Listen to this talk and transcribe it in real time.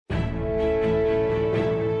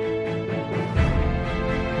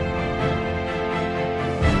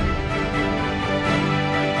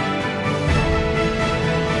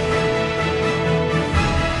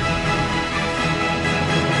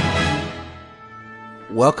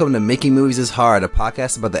Welcome to Making Movies is Hard, a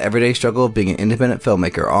podcast about the everyday struggle of being an independent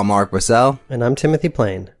filmmaker. I'm Mark Brissell. And I'm Timothy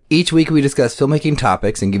Plain. Each week we discuss filmmaking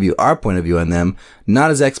topics and give you our point of view on them,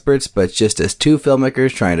 not as experts, but just as two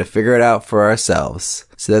filmmakers trying to figure it out for ourselves.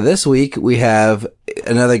 So this week we have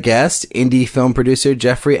another guest, indie film producer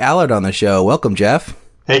Jeffrey Allard on the show. Welcome, Jeff.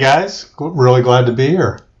 Hey guys, really glad to be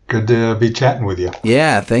here. Good to be chatting with you.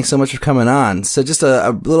 Yeah, thanks so much for coming on. So just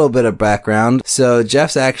a little bit of background. So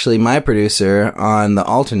Jeff's actually my producer on The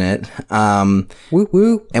Alternate. Woo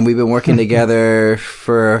woo. And we've been working together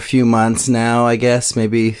for a few months now, I guess,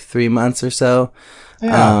 maybe 3 months or so.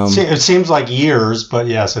 Yeah, it seems like years, but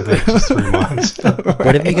yes, I think just 3 months.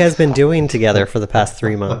 What have you guys been doing together for the past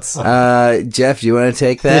 3 months? Jeff, do you want to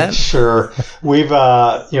take that? Sure. We've,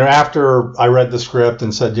 after I read the script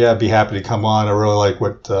and said, yeah, I'd be happy to come on. I really like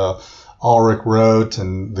what Ulrich wrote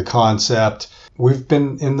and the concept. We've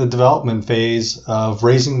been in the development phase of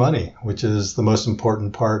raising money, which is the most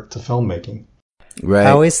important part to filmmaking. Right.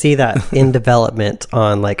 I always see that in development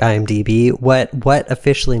on like IMDb. What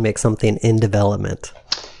officially makes something in development?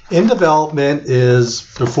 In development is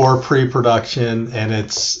before pre-production, and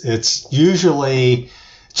it's usually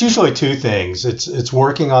two things. It's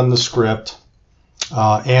working on the script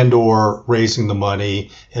and or raising the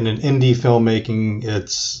money. And in indie filmmaking,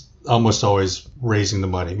 it's almost always raising the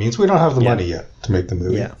money. It means we don't have the money yet to make the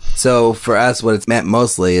movie. Yeah. So for us, what it's meant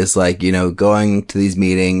mostly is like, going to these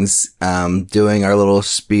meetings, doing our little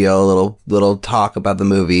spiel, little talk about the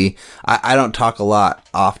movie. I don't talk a lot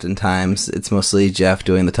oftentimes. It's mostly Jeff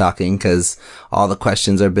doing the talking because all the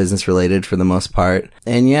questions are business related for the most part.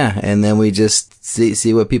 And and then we just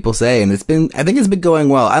see what people say. And I think it's been going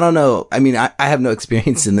well. I don't know. I mean, I have no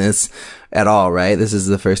experience in this at all, right? This is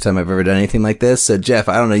the first time I've ever done anything like this. So Jeff,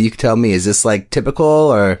 I don't know. You can tell me, is this like typical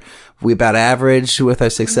or we about average with our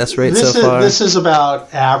success rate so far? This is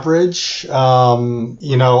about average. Oftentimes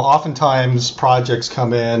projects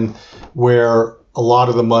come in where a lot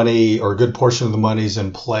of the money or a good portion of the money is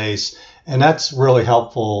in place. And that's really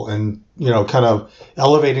helpful in, kind of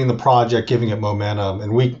elevating the project, giving it momentum.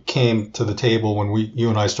 And we came to the table when you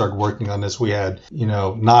and I started working on this, we had,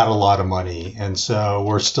 not a lot of money. And so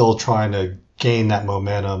we're still trying to gain that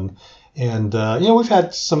momentum. And, we've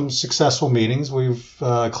had some successful meetings. We've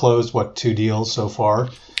closed, 2 deals so far.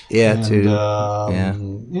 Yeah, and, 2.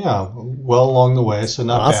 Well along the way. So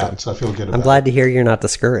not Awesome. bad. So I feel good about it. I'm glad to hear you're not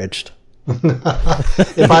discouraged.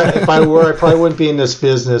 If I were, I probably wouldn't be in this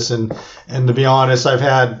business. And to be honest, I've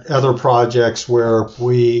had other projects where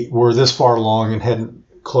we were this far along and hadn't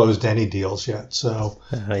closed any deals yet. So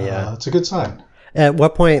it's a good sign. At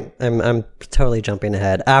what point, I'm totally jumping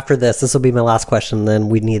ahead. After this will be my last question, then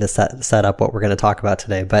we need to set up what we're going to talk about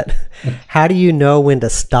today. But how do you know when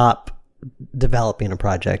to stop developing a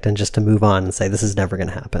project and just to move on and say, this is never going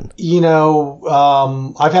to happen?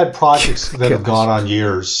 I've had projects that have gone on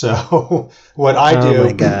years. So what I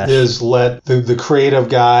do is let the creative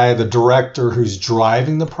guy, the director who's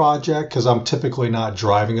driving the project, because I'm typically not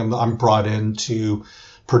driving them. I'm brought in to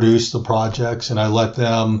produce the projects, and I let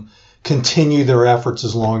them continue their efforts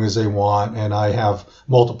as long as they want. And I have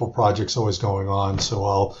multiple projects always going on, so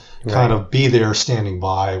I'll kind of be there standing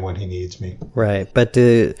by when he needs me. Right. But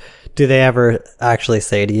do they ever actually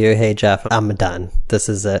say to you, hey, Jeff, I'm done, this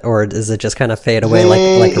is it? Or does it just kind of fade away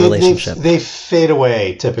like a relationship? They fade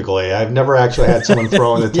away typically. I've never actually had someone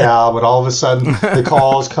throw in the towel, but all of a sudden the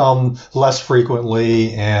calls come less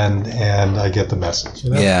frequently and I get the message.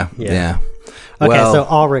 Yeah. Okay, well, so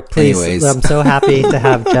Ulrich, please. Anyways. I'm so happy to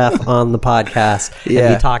have Jeff on the podcast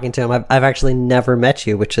and be talking to him. I've actually never met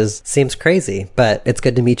you, which seems crazy, but it's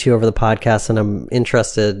good to meet you over the podcast. And I'm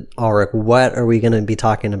interested, Ulrich, what are we going to be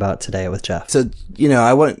talking about today with Jeff? So,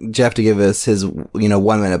 I want Jeff to give us his,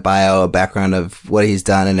 1-minute bio, a background of what he's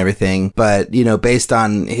done and everything. But, based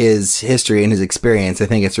on his history and his experience, I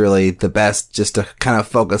think it's really the best just to kind of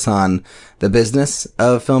focus on the business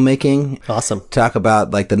of filmmaking. Awesome. Talk about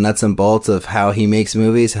like the nuts and bolts of how he makes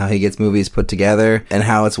movies, how he gets movies put together, and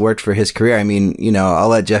how it's worked for his career. I mean, I'll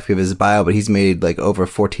let Jeff give his bio, but he's made like over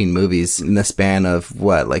 14 movies in the span of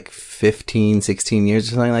 15, 16 years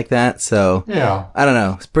or something like that. So yeah, I don't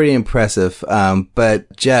know. It's pretty impressive.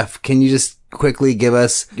 But Jeff, can you just quickly give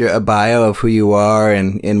us a bio of who you are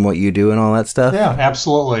and what you do and all that stuff? Yeah,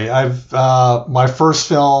 absolutely. My first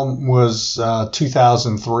film was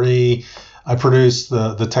 2003. I produced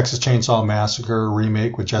the Texas Chainsaw Massacre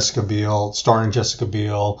remake with Jessica Biel, starring Jessica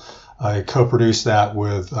Biel. I co-produced that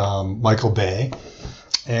with Michael Bay.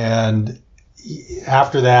 And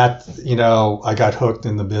after that, I got hooked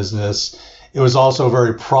in the business. It was also a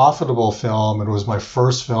very profitable film. It was my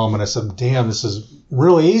first film, and I said, damn, this is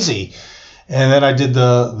really easy. And then I did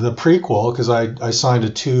the prequel because I signed a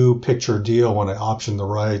 2-picture deal when I optioned the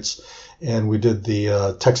rights. And we did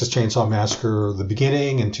the Texas Chainsaw Massacre, the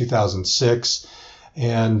beginning in 2006.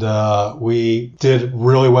 And we did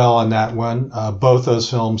really well on that one. Both those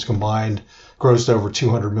films combined grossed over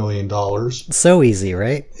 $200 million. So easy,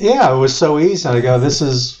 right? Yeah, it was so easy. And I go, this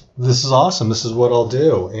is awesome. This is what I'll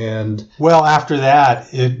do. And well, after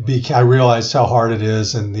that, I realized how hard it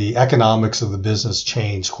is, and the economics of the business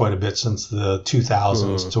changed quite a bit since the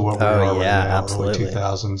 2000s to what we are right now, absolutely. early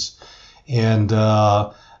 2000s. And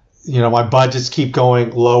my budgets keep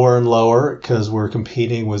going lower and lower because we're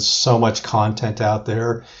competing with so much content out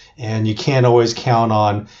there, and you can't always count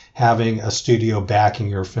on having a studio backing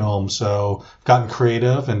your film. So I've gotten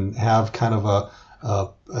creative and have kind of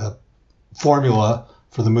a formula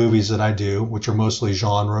for the movies that I do, which are mostly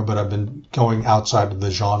genre, but I've been going outside of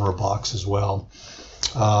the genre box as well.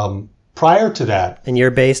 Prior to that. And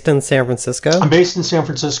you're based in San Francisco? I'm based in San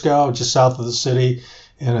Francisco, just south of the city,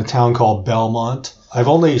 in a town called Belmont. I've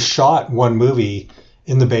only shot one movie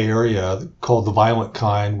in the Bay Area called The Violent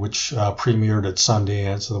Kind, which premiered at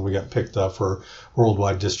Sundance, and then we got picked up for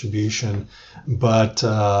worldwide distribution. But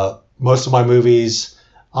most of my movies,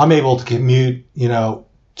 I'm able to commute,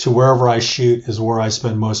 to wherever I shoot is where I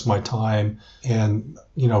spend most of my time. And,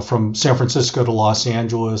 from San Francisco to Los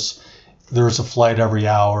Angeles, there's a flight every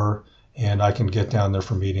hour, and I can get down there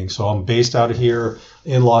for meetings. So I'm based out of here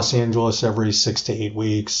in Los Angeles every 6 to 8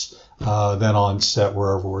 weeks, then on set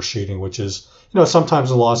wherever we're shooting, which is, sometimes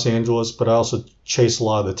in Los Angeles, but I also chase a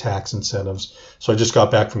lot of the tax incentives. So I just got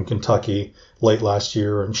back from Kentucky late last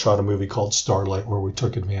year and shot a movie called Starlight, where we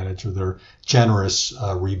took advantage of their generous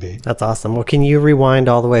rebate. That's awesome. Well, can you rewind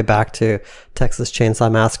all the way back to Texas Chainsaw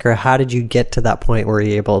Massacre? How did you get to that point where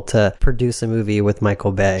you're able to produce a movie with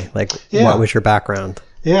Michael Bay? What was your background?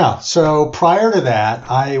 Yeah. So prior to that,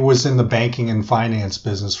 I was in the banking and finance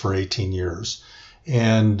business for 18 years.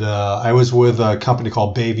 And I was with a company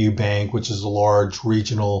called Bayview Bank, which is a large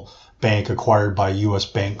regional bank acquired by U.S.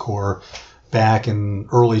 Bancorp back in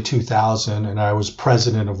early 2000. And I was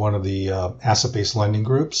president of one of the asset-based lending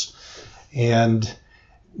groups. And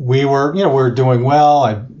we were doing well.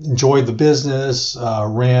 I enjoyed the business,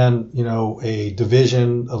 ran, a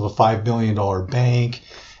division of a $5 billion bank.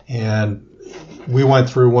 And we went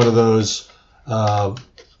through one of those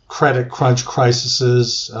credit crunch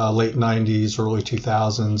crises, late 90s, early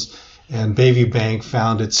 2000s, and Bayview Bank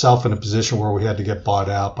found itself in a position where we had to get bought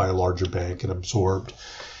out by a larger bank and absorbed.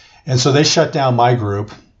 And so they shut down my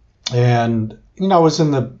group. And, I was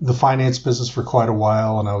in the finance business for quite a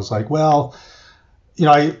while, and I was like, well,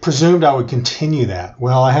 I presumed I would continue that.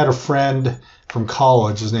 Well, I had a friend from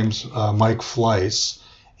college, his name's Mike Fleiss,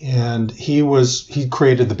 and he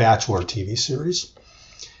created the Bachelor TV series.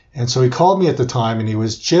 And so he called me at the time, and he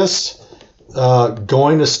was just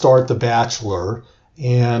going to start The Bachelor,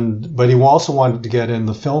 but he also wanted to get in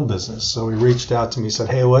the film business. So he reached out to me, said,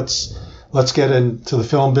 "Hey, let's get into the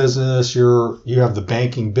film business. You have the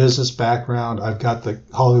banking business background. I've got the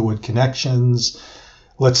Hollywood connections.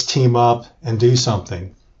 Let's team up and do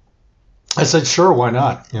something." I said, "Sure, why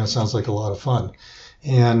not? It sounds like a lot of fun."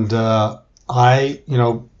 And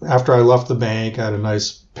after I left the bank, I had a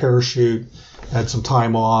nice parachute. Had some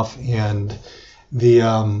time off, and we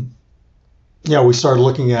started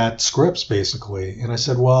looking at scripts basically. And I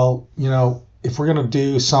said, well, if we're going to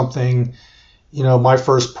do something, my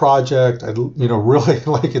first project, I'd, really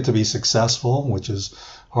like it to be successful, which is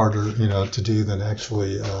harder, to do than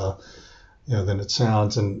actually, than it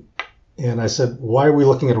sounds. And I said, why are we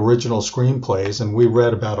looking at original screenplays? And we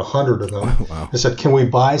read about 100 of them. Wow. I said, can we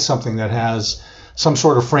buy something that has some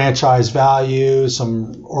sort of franchise value,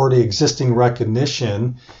 some already existing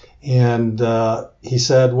recognition? And he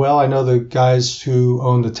said, well, I know the guys who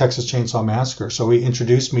own the Texas Chainsaw Massacre. So he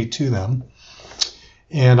introduced me to them.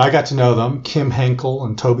 And I got to know them, Kim Henkel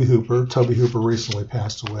and Toby Hooper. Toby Hooper recently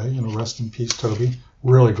passed away. Rest in peace, Toby.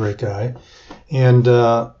 Really great guy. And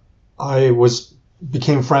I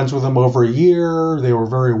became friends with them over a year. They were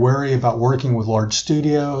very wary about working with large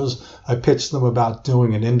studios. I pitched them about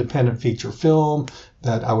doing an independent feature film,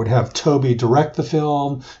 that I would have Toby direct the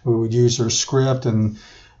film. We would use her script, and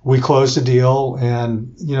we closed the deal.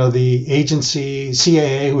 And, the agency,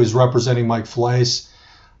 CAA, who was representing Mike Fleiss,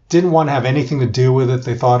 didn't want to have anything to do with it.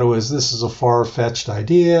 They thought this is a far-fetched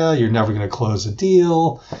idea. You're never going to close a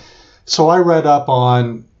deal. So I read up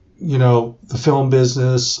on, the film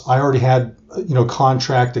business. I already had,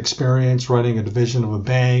 contract experience running a division of a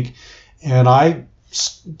bank. And I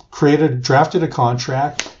drafted a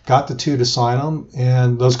contract, got the two to sign them,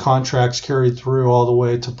 and those contracts carried through all the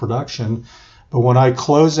way to production. But when I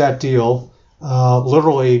closed that deal,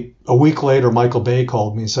 literally a week later, Michael Bay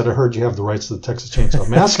called me and said, "I heard you have the rights to the Texas Chainsaw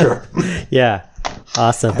Massacre." Yeah.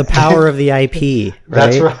 Awesome. The power of the IP,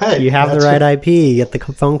 right? That's right. You have the right IP, you get the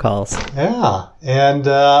phone calls. Yeah. And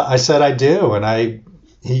I said I do. And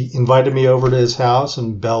he invited me over to his house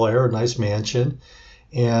in Bel Air, a nice mansion.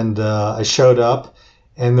 And I showed up,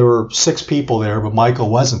 and there were 6 people there, but Michael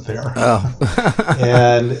wasn't there. Oh.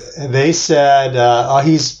 And they said,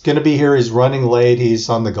 he's going to be here. He's running late. He's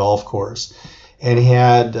on the golf course. And he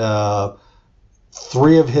had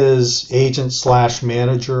 3 of his agents /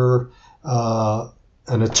 manager,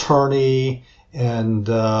 an attorney, and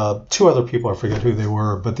 2 other people. I forget who they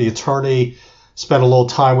were. But the attorney spent a little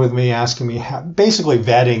time with me, asking me, basically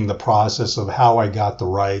vetting the process of how I got the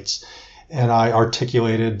rights. And I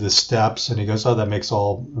articulated the steps, and he goes, "Oh, that makes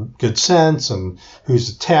all good sense, and who's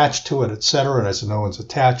attached to it, et cetera." And I said, "No one's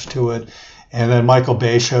attached to it." And then Michael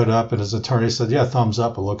Bay showed up, and his attorney said, "Yeah, thumbs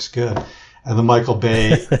up, it looks good." And then Michael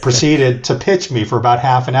Bay proceeded to pitch me for about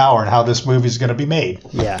half an hour on how this movie's going to be made.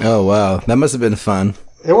 Yeah. Oh, wow. That must have been fun.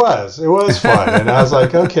 It was fun. And I was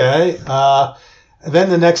like, okay. Then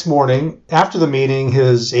the next morning, after the meeting,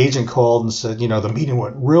 his agent called and said, the meeting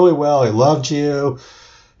went really well. He loved you.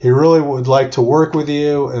 He really would like to work with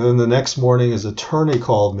you. And then the next morning, his attorney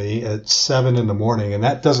called me at 7 in the morning, and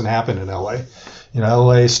that doesn't happen in LA.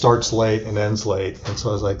 LA starts late and ends late. And so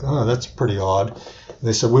I was like, oh, that's pretty odd. And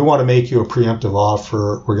they said, "We want to make you a preemptive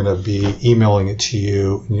offer. We're going to be emailing it to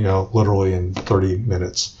you, literally in 30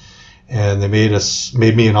 minutes. And they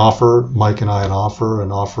made me an offer, Mike and I an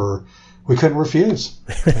offer we couldn't refuse.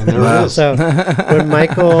 And there it is. So when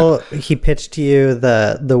Michael, he pitched to you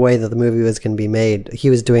the way that the movie was going to be made, he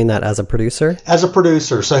was doing that as a producer? As a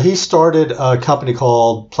producer. So he started a company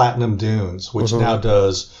called Platinum Dunes, which now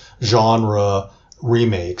does genre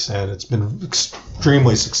remakes, and it's been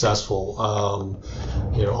extremely successful.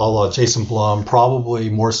 A la Jason Blum,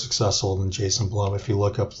 probably more successful than Jason Blum if you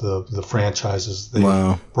look up the franchises they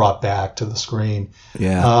brought back to the screen.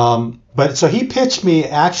 Yeah. But so he pitched me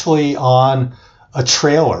actually on a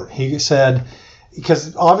trailer. He said,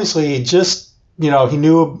 because obviously he just, he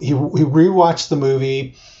knew, he rewatched the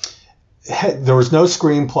movie. There was no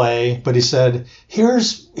screenplay, but he said,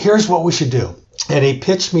 here's what we should do. And he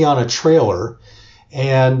pitched me on a trailer.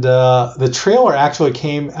 And the trailer actually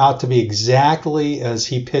came out to be exactly as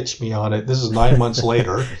he pitched me on it. This is 9 months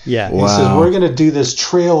later. Yeah. He says, "We're going to do this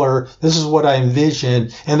trailer. This is what I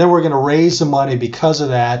envisioned. And then we're going to raise the money because of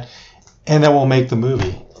that. And then we'll make the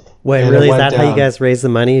movie." Wait, and really? Is that how you guys raised the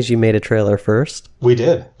money? Is you made a trailer first? We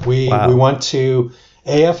did. We went to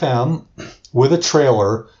AFM with a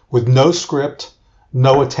trailer with no script,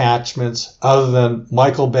 no attachments, other than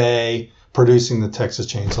Michael Bay producing the Texas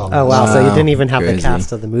Chainsaw Massacre. Oh, wow. So you didn't even have Crazy. the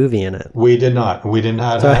cast of the movie in it. We did not. We didn't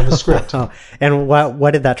have a script. And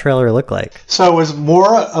what did that trailer look like? So it was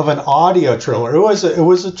more of an audio trailer. It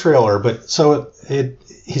was a trailer, but so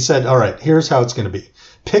he said, "All right, here's how it's going to be.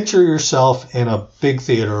 Picture yourself in a big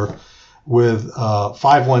theater with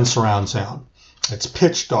 5.1 surround sound. It's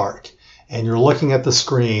pitch dark, and you're looking at the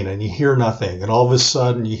screen, and you hear nothing, and all of a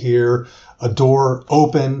sudden you hear a door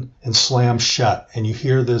open and slam shut, and you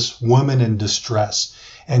hear this woman in distress,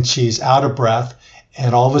 and she's out of breath,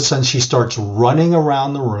 and all of a sudden she starts running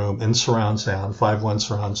around the room in surround sound, 5.1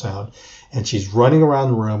 surround sound, and she's running around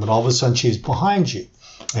the room, and all of a sudden she's behind you,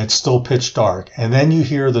 and it's still pitch dark, and then you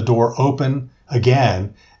hear the door open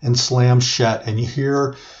again and slam shut, and you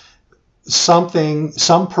hear some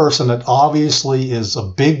person that obviously is a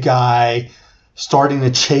big guy starting to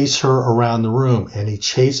chase her around the room, and he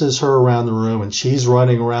chases her around the room, and she's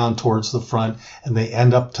running around towards the front, and they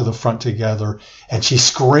end up to the front together, and she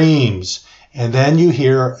screams, and then you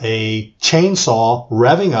hear a chainsaw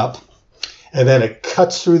revving up, and then it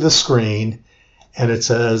cuts through the screen, and it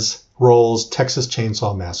rolls Texas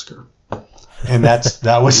Chainsaw Massacre. And that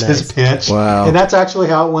was Nice. his pitch. Wow. And that's actually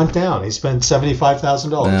how it went down. He spent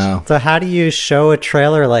 $75,000. Wow. So how do you show a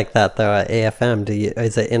trailer like that, though, at AFM?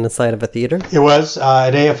 Is it inside of a theater? It was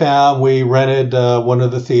at AFM. We rented one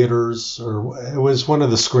of the theaters, or it was one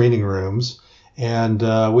of the screening rooms, and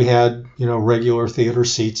we had regular theater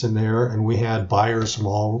seats in there, and we had buyers from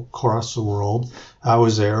all across the world. I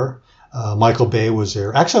was there. Michael Bay was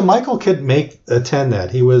there. Actually, Michael could attend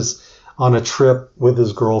that. He was on a trip with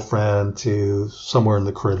his girlfriend to somewhere in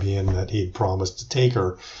the Caribbean that he'd promised to take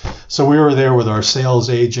her. So we were there with our sales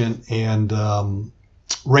agent and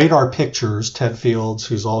Radar Pictures, Ted Fields,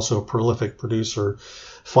 who's also a prolific producer,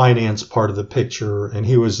 financed part of the picture, and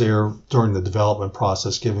he was there during the development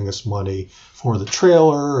process giving us money for the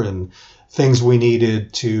trailer and things we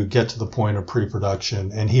needed to get to the point of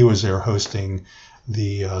pre-production, and he was there hosting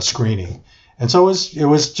the screening. And so it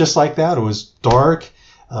was just like that. It was dark.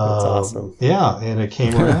 That's awesome. Yeah, and it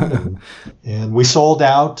came around, and we sold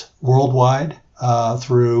out worldwide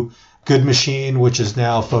through Good Machine, which is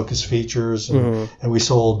now Focus Features, and we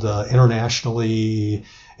sold internationally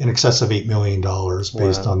in excess of $8 million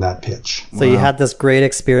based on that pitch. So you had this great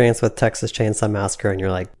experience with Texas Chainsaw Massacre, and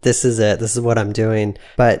you're like, this is it. This is what I'm doing.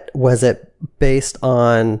 But was it based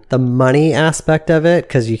on the money aspect of it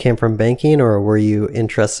because you came from banking, or were you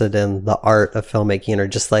interested in the art of filmmaking, or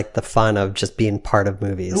just like the fun of just being part of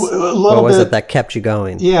movies? What was it that kept you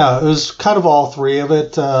going? Yeah, it was kind of all three of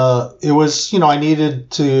it. It was, I needed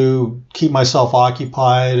to keep myself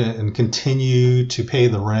occupied and continue to pay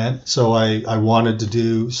the rent. So I wanted to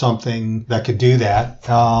do something that could do that.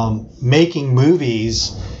 Making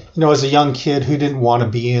movies, as a young kid, who didn't want to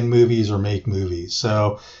be in movies or make movies?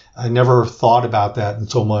 So I never thought about that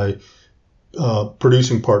until my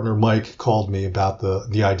producing partner, Mike, called me about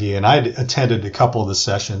the idea. And I attended a couple of the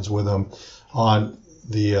sessions with him on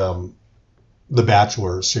the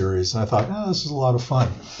Bachelor series. And I thought, this is a lot of fun.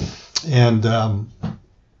 And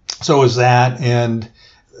so it was that. And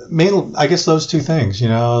mainly, I guess those two things,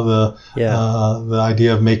 the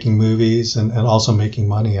idea of making movies and also making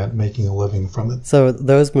money at making a living from it. So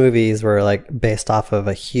those movies were like based off of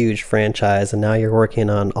a huge franchise, and now you're working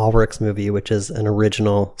on Allwork's movie, which is an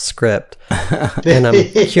original script. And I'm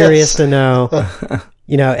curious to know,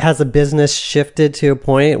 has the business shifted to a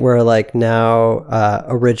point where like now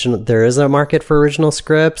there is a market for original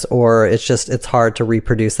scripts, or it's hard to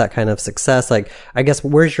reproduce that kind of success? Like, I guess,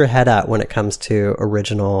 where's your head at when it comes to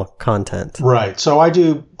original content? Right. So I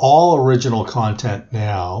do all original content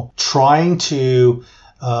now, trying to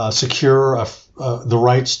secure the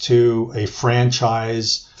rights to a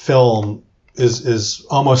franchise film is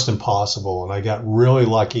almost impossible. And I got really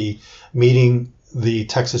lucky meeting the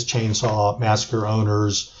Texas Chainsaw Massacre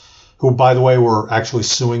owners, who, by the way, were actually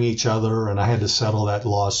suing each other, and I had to settle that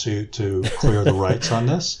lawsuit to clear the rights on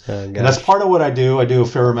this. And that's part of what I do. I do a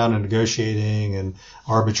fair amount of negotiating and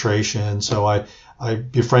arbitration. So I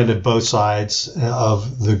befriended both sides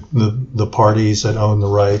of the parties that own the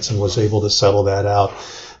rights and was able to settle that out.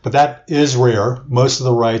 But that is rare. Most of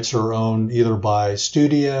the rights are owned either by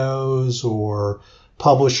studios or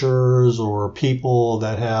publishers or people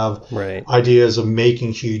that have ideas of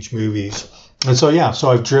making huge movies. And so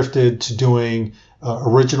I've drifted to doing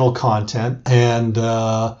original content, and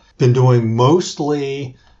been doing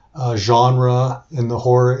mostly genre in the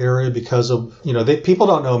horror area because of, people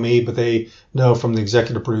don't know me, but they know from the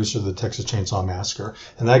executive producer of the Texas Chainsaw Massacre,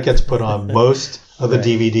 and that gets put on most of the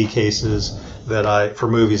DVD cases for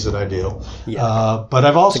movies that I do. Yeah. But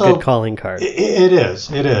I've also, it's a good calling card. It is.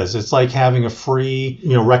 It's like having a free,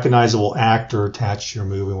 recognizable actor attached to your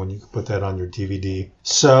movie when you can put that on your DVD.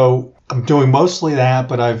 So I'm doing mostly that,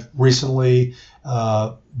 but I've recently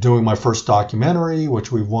doing my first documentary,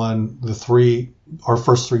 which we've won our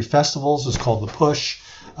first three festivals. Is called The Push.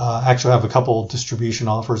 Actually, I have a couple distribution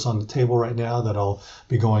offers on the table right now that I'll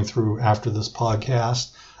be going through after this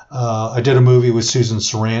podcast. I did a movie with Susan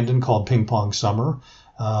Sarandon called Ping Pong Summer.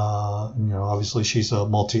 Obviously she's a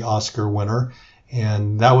multi-Oscar winner,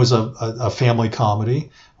 and that was a family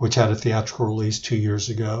comedy which had a theatrical release 2 years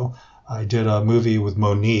ago. I did a movie with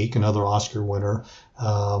Monique, another Oscar winner.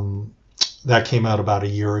 That came out about a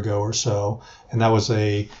year ago or so, and that was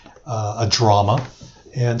a drama.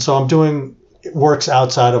 And so I'm doing works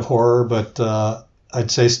outside of horror, but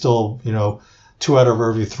I'd say still, 2 out of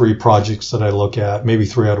every 3 projects that I look at, maybe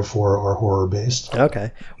 3 out of 4 are horror based.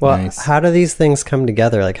 Okay. Well, nice. How do these things come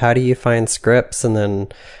together? Like, how do you find scripts, and then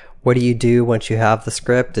what do you do once you have the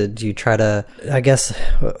script? Did you try to, I guess,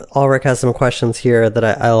 Ulrich has some questions here that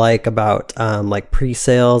I like about, like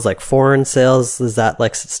pre-sales, like foreign sales. Is that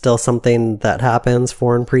like still something that happens,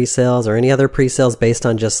 foreign pre-sales, or any other pre-sales based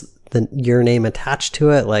on just your name attached to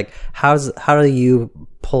it? Like, how do you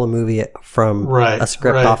pull a movie from a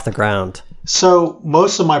script off the ground? So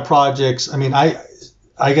most of my projects, I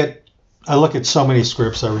look at so many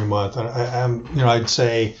scripts every month. I'd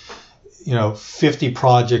say, 50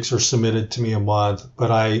 projects are submitted to me a month,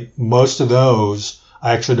 but most of those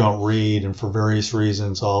I actually don't read, and for various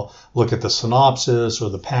reasons I'll look at the synopsis or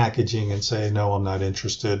the packaging and say, no, I'm not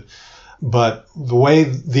interested. But the way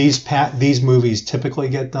these movies typically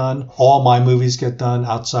get done, all my movies get done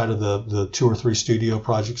outside of the 2 or 3 studio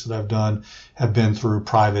projects that I've done, have been through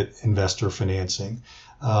private investor financing.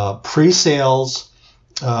 Pre-sales,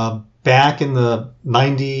 back in the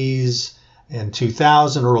 90s and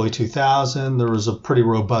 2000, early 2000, there was a pretty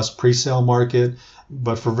robust pre-sale market,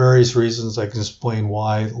 but for various reasons, I can explain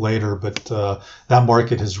why later, but that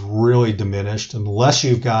market has really diminished unless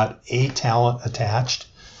you've got a talent attached.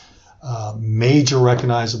 major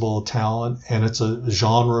recognizable talent, and it's a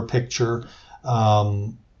genre picture.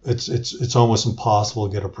 It's almost impossible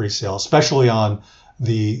to get a pre-sale, especially on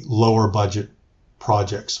the lower budget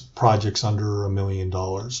projects under $1 million.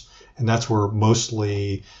 And that's where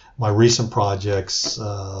mostly my recent projects,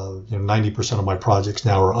 90% of my projects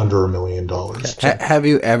now are under $1 million. Have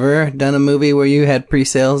you ever done a movie where you had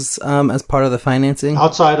pre-sales as part of the financing?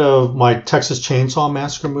 Outside of my Texas Chainsaw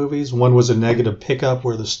Massacre movies, one was a negative pickup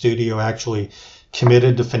where the studio actually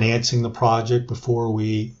committed to financing the project before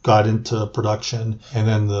we got into production. And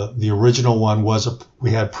then the original one was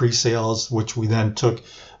we had pre-sales, which we then took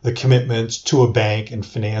the commitments to a bank and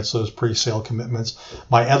financed those pre-sale commitments.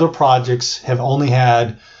 My other projects have only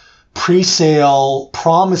had pre-sale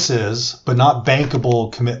promises, but not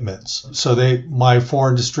bankable commitments. So my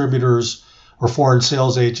foreign distributors or foreign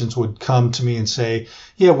sales agents would come to me and say,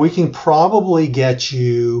 yeah, we can probably get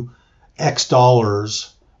you X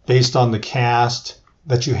dollars based on the cast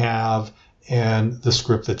that you have and the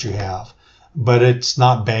script that you have. But it's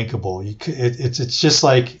not bankable. It's just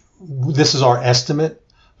like, this is our estimate,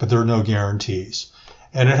 but there are no guarantees.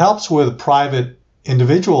 And it helps with private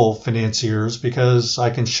individual financiers because I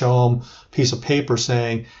can show them a piece of paper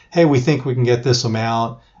saying, hey, we think we can get this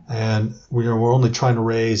amount, and we're only trying to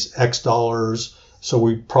raise X dollars, so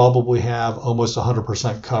we probably have almost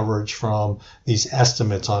 100% coverage from these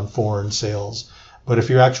estimates on foreign sales. But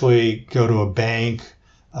if you actually go to a bank,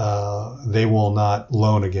 they will not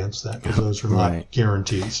loan against that because those are not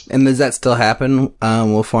guarantees. And does that still happen?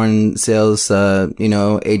 Will foreign sales,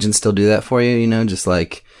 agents still do that for you? Just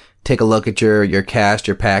like take a look at your cast,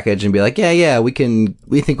 your package, and be like, yeah, we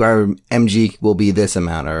think our MG will be this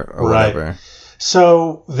amount or whatever.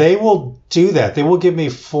 So they will do that. They will give me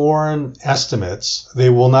foreign estimates.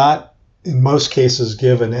 They will not, in most cases,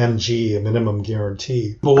 give an MG, a minimum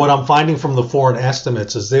guarantee. But what I'm finding from the foreign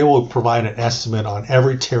estimates is they will provide an estimate on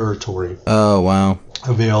every territory. Oh, wow.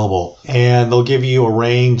 Available. And they'll give you a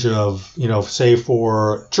range of, say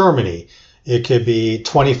for Germany, it could be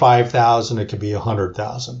 25,000, it could be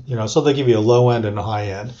 100,000, so they give you a low end and a high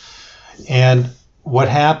end. And what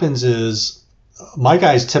happens is my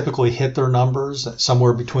guys typically hit their numbers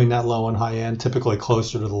somewhere between that low and high end, typically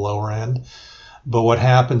closer to the lower end. But what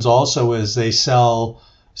happens also is they sell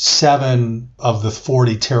 7 of the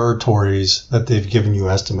 40 territories that they've given you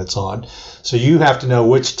estimates on. So you have to know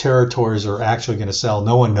which territories are actually going to sell.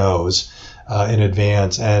 No one knows in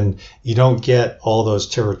advance, and you don't get all those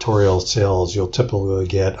territorial sales. You'll typically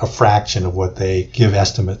get a fraction of what they give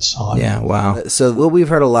estimates on. Yeah, wow. So what we've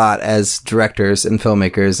heard a lot as directors and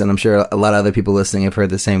filmmakers, and I'm sure a lot of other people listening have heard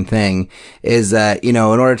the same thing, is that, in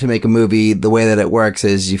order to make a movie, the way that it works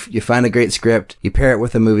is you find a great script, you pair it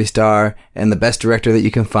with a movie star and the best director that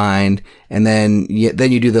you can find, and then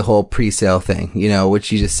you do the whole pre-sale thing,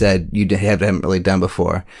 which you just said you haven't really done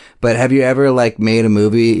before. But have you ever made a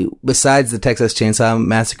movie besides the Texas Chainsaw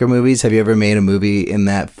Massacre movies? Have you ever made a movie in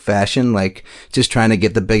that fashion, just trying to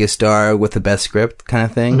get the biggest star with the best script kind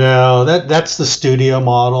of thing? No, that's the studio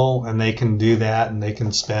model, and they can do that, and they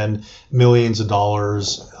can spend millions of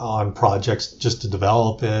dollars on projects just to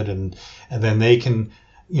develop it, and then they can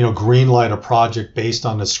greenlight a project based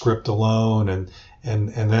on the script alone, and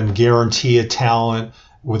then guarantee a talent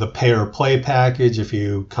with a pay or play package. If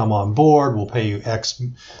you come on board, we'll pay you X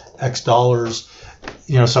dollars.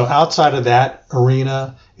 So outside of that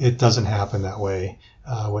arena, it doesn't happen that way.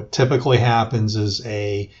 What typically happens is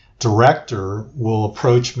a director will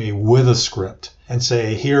approach me with a script and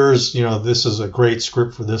say, here's, this is a great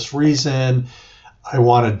script for this reason. I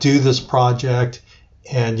want to do this project,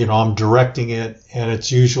 and, I'm directing it, and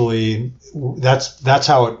it's usually, that's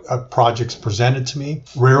how a project's presented to me.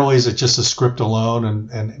 Rarely is it just a script alone,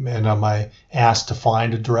 and am I asked to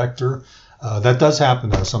find a director. That does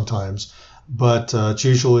happen though sometimes. But it's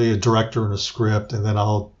usually a director and a script, and then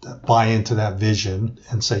I'll buy into that vision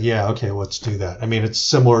and say, yeah, okay, let's do that. I mean, it's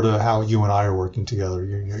similar to how you and I are working together.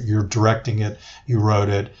 You're directing it, you wrote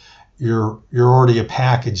it, you're already a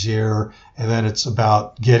package there, and then it's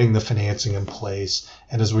about getting the financing in place.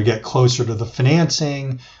 And as we get closer to the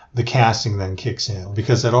financing, the casting then kicks in.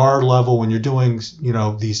 Because at our level, when you're doing,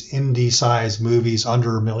 these indie-sized movies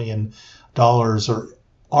under $1 million,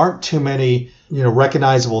 aren't too many,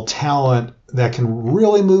 recognizable talent that can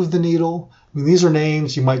really move the needle. I mean, these are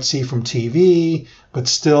names you might see from TV, but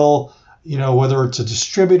still, whether it's a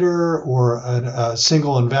distributor or a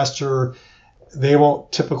single investor, they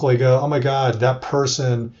won't typically go, oh my God, that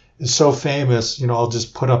person is so famous, I'll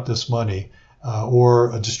just put up this money.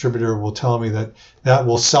 Or a distributor will tell me that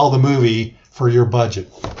will sell the movie for your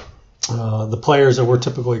budget. The players that we're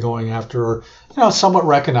typically going after are, somewhat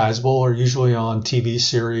recognizable, or usually on TV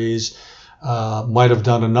series, might have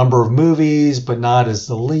done a number of movies, but not as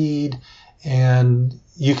the lead. And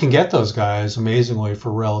you can get those guys amazingly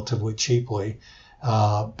for relatively cheaply.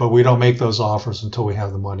 But we don't make those offers until we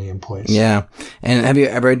have the money in place. Yeah. And have you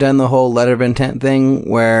ever done the whole letter of intent thing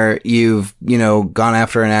where you've, gone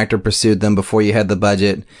after an actor, pursued them before you had the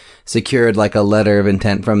budget, secured like a letter of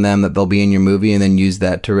intent from them that they'll be in your movie, and then use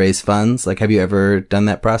that to raise funds? Like, have you ever done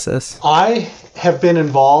that process? I have been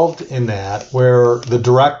involved in that, where the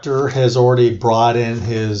director has already brought in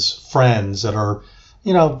his friends that are,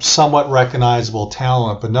 somewhat recognizable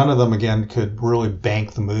talent, but none of them, again, could really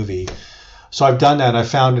bank the movie. So I've done that, and I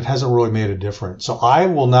found it hasn't really made a difference. So I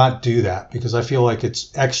will not do that because I feel like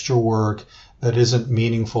it's extra work that isn't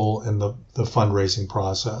meaningful in the fundraising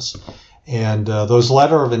process. And those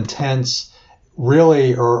letter of intents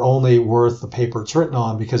really are only worth the paper it's written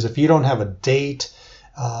on, because if you don't have a date,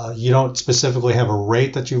 you don't specifically have a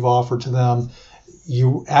rate that you've offered to them,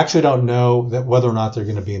 you actually don't know that whether or not they're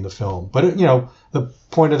going to be in the film. But, the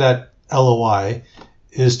point of that LOI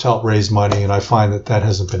is to help raise money, and I find that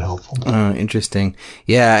hasn't been helpful. Interesting.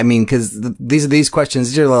 Yeah, I mean, because these questions,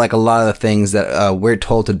 these are like a lot of the things that we're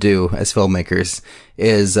told to do as filmmakers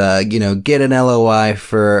is, get an LOI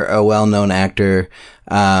for a well-known actor,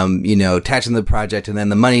 attach them to the project, and then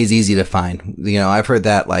the money is easy to find. I've heard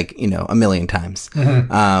that like, a million times.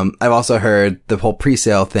 Mm-hmm. I've also heard the whole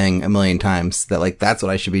pre-sale thing a million times, that like, that's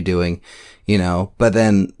what I should be doing, but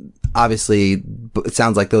then obviously it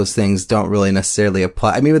sounds like those things don't really necessarily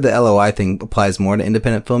apply. I mean, with the LOI thing applies more to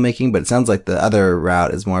independent filmmaking, but it sounds like the other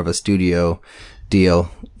route is more of a studio deal.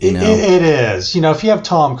 It is. If you have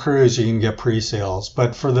Tom Cruise, you can get pre-sales,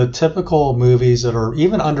 but for the typical movies that are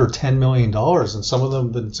even under $10 million, and some of them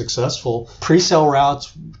have been successful, pre-sale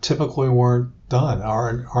routes typically aren't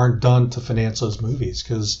done to finance those movies,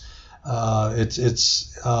 because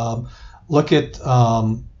look at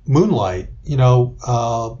Moonlight,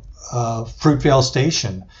 Fruitvale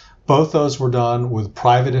Station. Both those were done with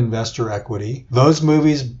private investor equity. Those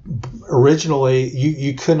movies, originally,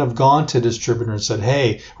 you couldn't have gone to a distributor and said,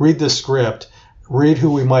 hey, read this script, read who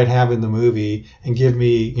we might have in the movie, and give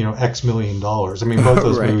me, X million dollars. I mean, both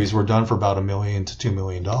those right. movies were done for about $1 million to $2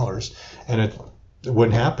 million, and it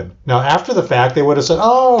wouldn't happen. Now, after the fact, they would have said,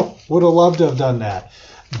 oh, would have loved to have done that.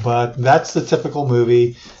 But that's the typical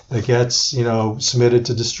movie that gets, submitted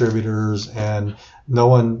to distributors, and no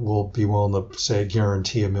one will be willing to say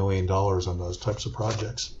guarantee $1 million on those types of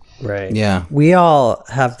projects. Right. Yeah. We all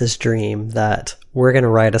have this dream that we're going to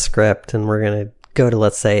write a script and we're going to go to,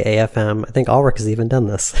 let's say, AFM. I think Allard has even done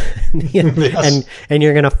this. Yes. And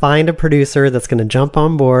you're going to find a producer that's going to jump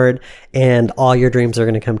on board, and all your dreams are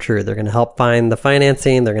going to come true. They're going to help find the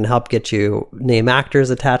financing. They're going to help get you name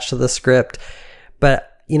actors attached to the script. But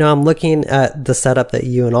I'm looking at the setup that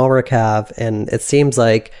you and Ulrich have, and it seems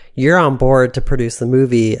like you're on board to produce the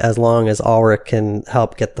movie as long as Ulrich can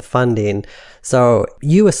help get the funding. So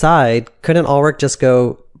you aside, couldn't Ulrich just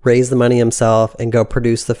go raise the money himself and go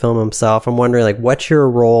produce the film himself? I'm wondering, like, what's your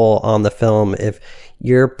role on the film if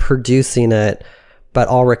you're producing it, but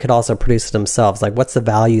Ulrich could also produce it himself? Like, what's the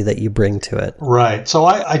value that you bring to it? Right. So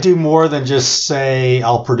I do more than just say,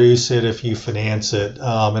 I'll produce it if you finance it.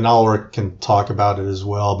 And Ulrich can talk about it as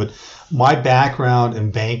well. But my background in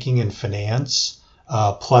banking and finance,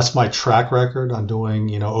 plus my track record on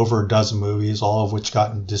doing, over a dozen movies, all of which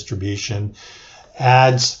got in distribution,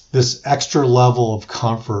 adds this extra level of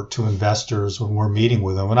comfort to investors when we're meeting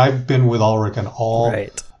with them. And I've been with Ulrich in all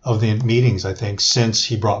of the meetings, I think, since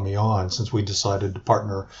he brought me on, since we decided to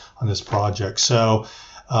partner on this project. So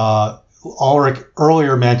Ulrich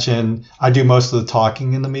earlier mentioned I do most of the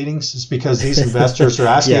talking in the meetings. It's because these investors are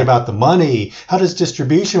asking about the money. How does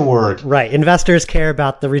distribution work? Right. Investors care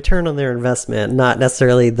about the return on their investment, not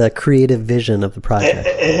necessarily the creative vision of the project.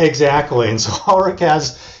 Exactly. And so Ulrich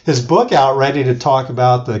has his book out ready to talk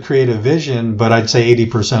about the creative vision, but I'd say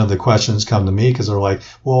 80% of the questions come to me because they're like,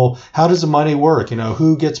 well, how does the money work?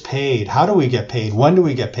 Who gets paid? How do we get paid? When do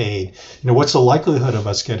we get paid? What's the likelihood of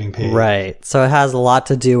us getting paid? Right. So it has a lot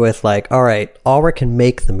to do with like, all right, Ulrich can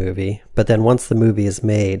make the movie, but then once the movie is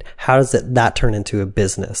made, how does that turn into a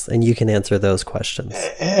business? And you can answer those questions.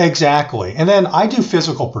 Exactly. And then I do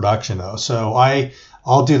physical production though. So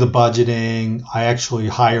I'll do the budgeting. I actually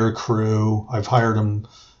hire a crew. I've hired them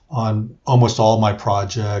on almost all my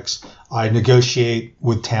projects. I negotiate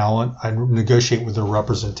with talent. I negotiate with their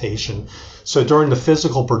representation. So during the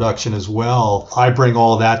physical production as well, I bring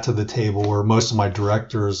all that to the table where most of my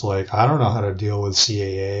directors, like, I don't know how to deal with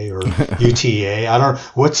CAA or UTA. I don't,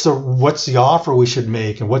 what's the offer we should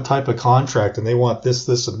make and what type of contract? And they want this,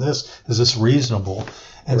 and this. Is this reasonable?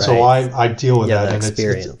 And so I deal with that. And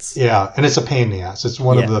experience. And it's a pain in the ass. It's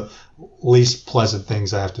one of the least pleasant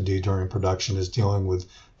things I have to do during production is dealing with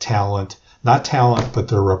talent. Not talent, but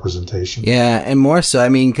their representation. Yeah, and more so, I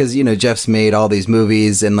mean, because, Jeff's made all these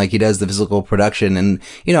movies and, like, he does the physical production. And,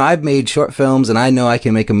 I've made short films and I know I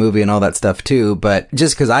can make a movie and all that stuff too. But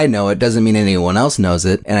just because I know it doesn't mean anyone else knows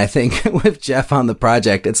it. And I think with Jeff on the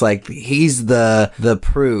project, it's like he's the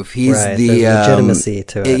proof. He's the legitimacy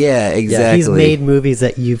to it. Yeah, exactly. Yeah, he's made movies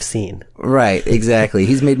that you've seen. Right, exactly.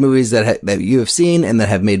 He's made movies that you have seen and that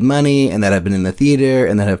have made money and that have been in the theater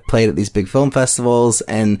and that have played at these big film festivals,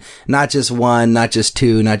 and not just one, not just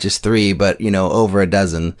two, not just three, but, over a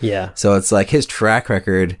dozen. Yeah. So it's like his track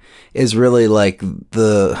record is really like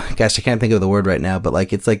I can't think of the word right now, but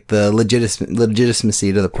like it's like the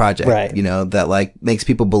legitimacy to the project, right. That like makes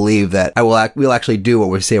people believe that we'll actually do what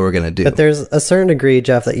we say we're going to do. But there's a certain degree,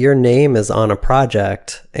 Jeff, that your name is on a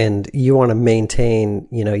project and you want to maintain,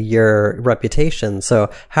 your reputation.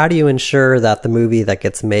 So how do you ensure that the movie that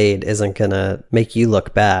gets made isn't going to make you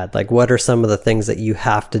look bad? Like, what are some of the things that you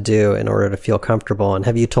have to do in order to feel comfortable? And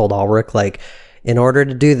have you told Ulrich, like, in order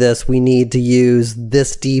to do this, we need to use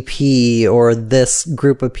this DP or this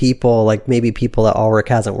group of people, like maybe people that Ulrich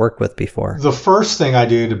hasn't worked with before? The first thing I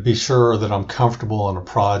do to be sure that I'm comfortable on a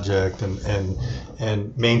project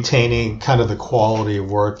and maintaining kind of the quality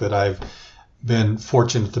of work that I've been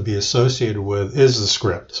fortunate to be associated with is the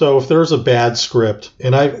script. So if there's a bad script,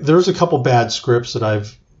 and there's a couple bad scripts that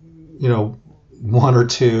I've, one or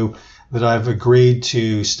two that I've agreed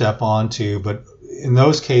to step onto, but in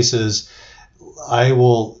those cases, I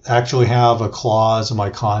will actually have a clause in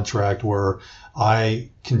my contract where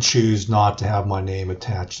I can choose not to have my name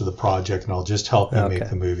attached to the project, and I'll just help you make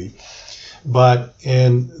the movie. But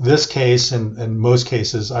in this case, and in most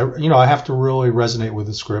cases, I have to really resonate with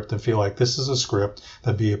the script and feel like this is a script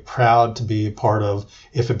that I'd be proud to be a part of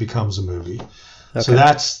if it becomes a movie.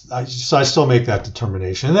 Okay. So I still make that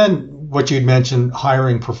determination. And then what you'd mentioned,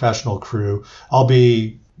 hiring professional crew, I'll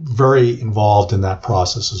be very involved in that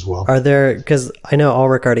process as well. Because I know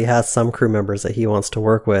Ulrich already has some crew members that he wants to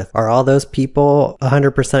work with. Are all those people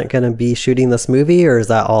 100% going to be shooting this movie, or is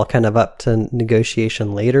that all kind of up to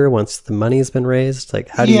negotiation later once the money's been raised? Like,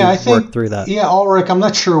 how do you work through that? Yeah, Ulrich, I'm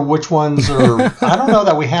not sure which ones are. I don't know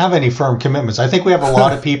that we have any firm commitments. I think we have a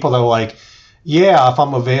lot of people that are like, yeah, if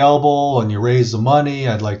I'm available and you raise the money,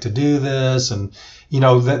 I'd like to do this. And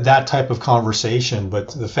that type of conversation.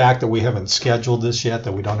 But the fact that we haven't scheduled this yet,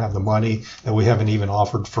 that we don't have the money, that we haven't even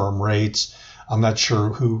offered firm rates, I'm not sure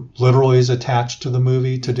who literally is attached to the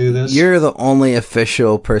movie to do this. You're the only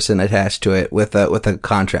official person attached to it with a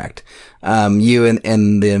contract. You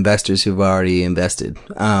and the investors who've already invested.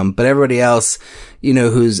 But everybody else,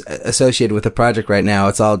 who's associated with the project right now,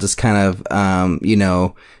 it's all just kind of,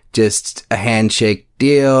 just a handshake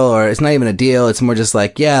deal, or it's not even a deal. It's more just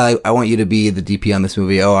like, yeah, I want you to be the DP on this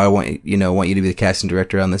movie. Oh, I want you to be the casting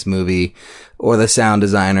director on this movie, or the sound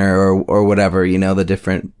designer, or whatever, the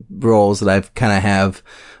different roles that I've kind of have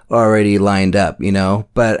already lined up,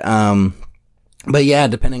 but yeah,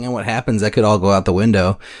 depending on what happens, that could all go out the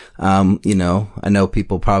window. I know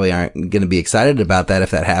people probably aren't going to be excited about that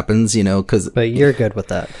if that happens, But you're good with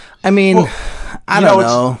that. I mean, I don't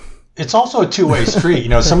know. It's also a two-way street.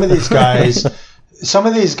 Some of these guys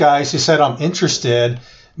who said I'm interested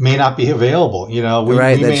may not be available.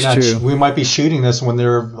 We might be shooting this when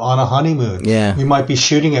they're on a honeymoon. Yeah. We might be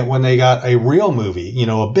shooting it when they got a real movie,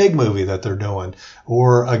 a big movie that they're doing,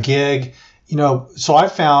 or a gig. So I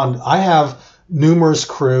found I have numerous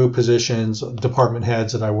crew positions, department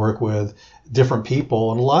heads that I work with, different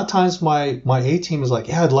people, and a lot of times my A team is like,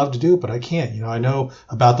 yeah, I'd love to do it, but I can't. I know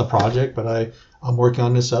about the project, but I'm working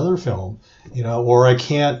on this other film, or I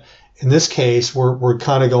can't. In this case, we're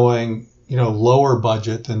kind of going, lower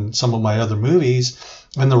budget than some of my other movies,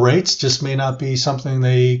 and the rates just may not be something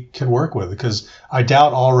they can work with, because I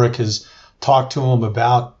doubt Ulrich has talked to them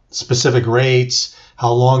about specific rates,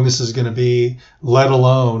 how long this is going to be, let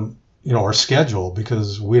alone, our schedule,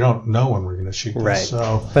 because we don't know when we're going to shoot this. Right.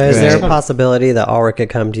 So, but is there a possibility that Ulrich could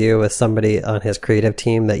come to you with somebody on his creative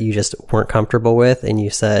team that you just weren't comfortable with, and you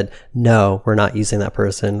said, no, we're not using that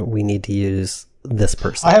person, we need to use this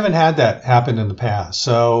person? I haven't had that happen in the past.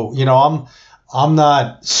 So, I'm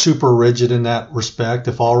not super rigid in that respect.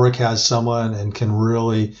 If Ulrich has someone and can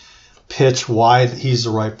really pitch why he's the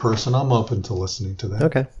right person, I'm open to listening to that.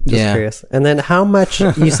 Okay, just curious. And then how much,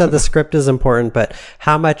 you said the script is important, but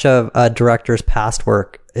how much of a director's past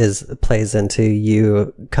work plays into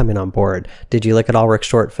you coming on board? Did you look at Ulrich's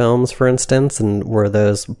short films, for instance, and were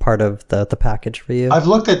those part of the package for you? I've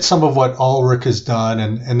looked at some of what Ulrich has done,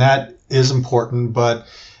 and that is important, but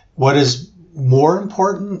what is more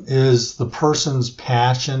important is the person's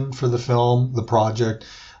passion for the film, the project,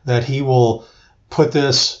 that he will put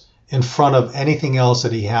this in front of anything else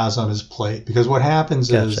that he has on his plate. Because what happens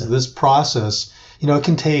is this process, it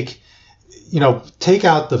can take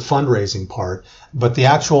out the fundraising part, but the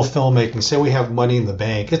actual filmmaking, say we have money in the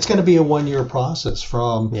bank, it's going to be a 1-year process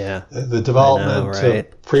from the development to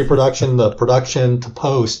pre-production, the production to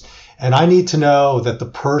post. And I need to know that the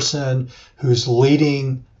person who's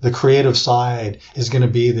leading the creative side is going to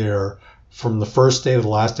be there from the first day to the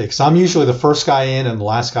last day. Because I'm usually the first guy in and the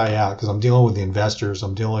last guy out, because I'm dealing with the investors,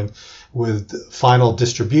 I'm dealing with final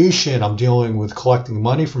distribution, I'm dealing with collecting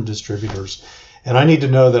money from distributors. And I need to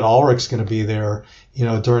know that Ulrich's going to be there,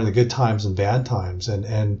 during the good times and bad times.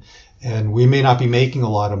 And we may not be making a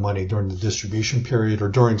lot of money during the distribution period or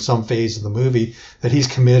during some phase of the movie, that he's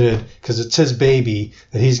committed, because it's his baby,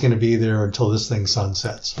 that he's going to be there until this thing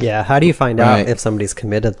sunsets. Yeah. How do you find out if somebody's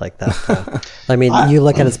committed like that? I mean, you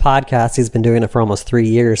look at his podcast, he's been doing it for almost 3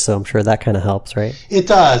 years, so I'm sure that kind of helps, right? It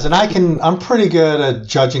does. And I'm pretty good at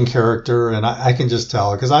judging character, and I can just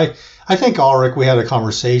tell, because I think Ulrich, we had a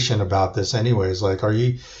conversation about this anyways. Like, are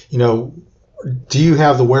you, do you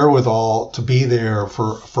have the wherewithal to be there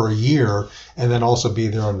for a year and then also be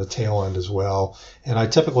there on the tail end as well? And I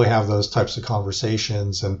typically have those types of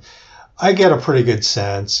conversations, and I get a pretty good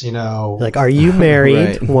sense, Like, are you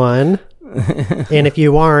married? One. And if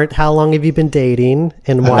you aren't, how long have you been dating?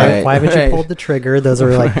 And why haven't you pulled the trigger? Those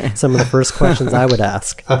are like some of the first questions I would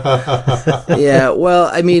ask. Yeah, well,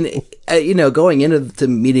 I mean, going into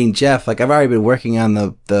meeting Jeff, like, I've already been working on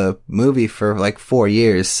the movie for like 4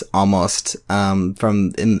 years almost, from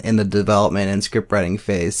in the development and script writing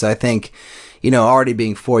phase. So I think, already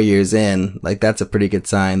being 4 years in, like, that's a pretty good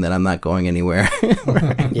sign that I'm not going anywhere.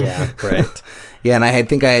 Yeah, right. Yeah, and I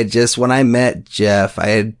think when I met Jeff, I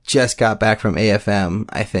had just got back from AFM,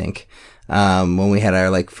 I think, when we had our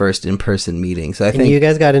like first in-person meeting. So I think you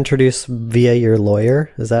guys got introduced via your lawyer.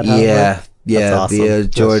 Is that how? Yeah, That's awesome. via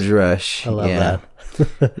George Rush. I love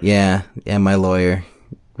that. yeah, my lawyer,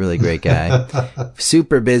 really great guy.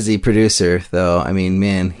 Super busy producer, though. I mean,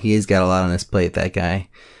 man, he's got a lot on his plate. That guy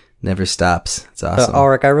never stops. It's awesome.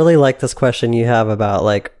 Ulrich, I really like this question you have about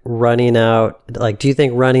like running out. Like, do you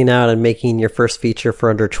think running out and making your first feature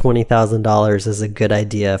for under $20,000 is a good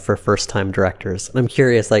idea for first-time directors? And I'm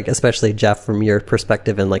curious, like, especially Jeff, from your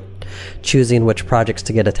perspective and like choosing which projects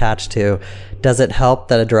to get attached to, does it help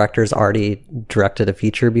that a director's already directed a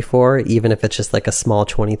feature before, even if it's just like a small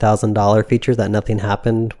 $20,000 feature that nothing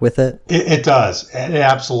happened with it? It does. It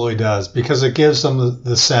absolutely does, because it gives them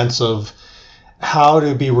the sense of how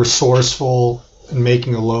to be resourceful in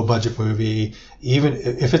making a low budget movie, even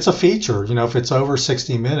if it's a feature, if it's over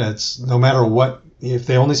 60 minutes, no matter what, if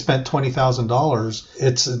they only spent $20,000,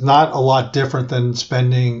 it's not a lot different than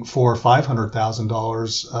spending $400,000 or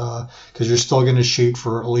 $500,000, because you're still going to shoot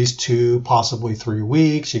for at least 2, possibly 3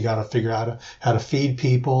 weeks. You got to figure out how to feed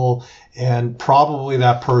people. And probably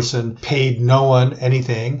that person paid no one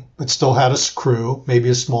anything, but still had a crew, maybe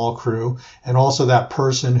a small crew. And also that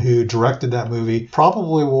person who directed that movie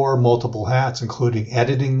probably wore multiple hats, including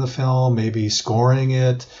editing the film, maybe scoring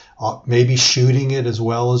it, maybe shooting it as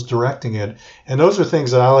well as directing it. And those are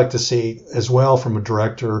things that I like to see as well from a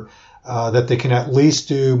director, that they can at least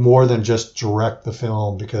do more than just direct the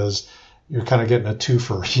film, because you're kind of getting a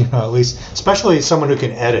twofer, at least, especially someone who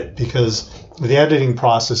can edit, because the editing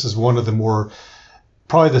process is one of the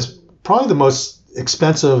probably the most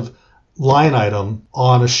expensive line item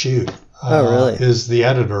on a shoot. Really? Is the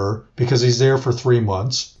editor, because he's there for 3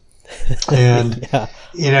 months. And,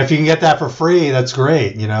 if you can get that for free, that's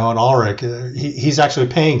great, and Ulrich, he's actually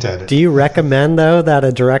paying to edit. Do you recommend, though, that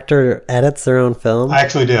a director edits their own film? I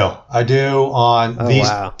actually do. I do on these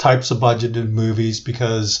types of budgeted movies,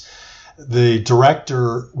 because the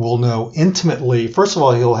director will know intimately. First of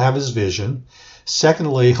all, he'll have his vision.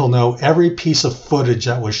 Secondly, he'll know every piece of footage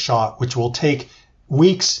that was shot, which will take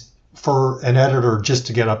weeks for an editor just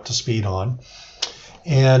to get up to speed on.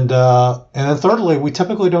 And then thirdly, we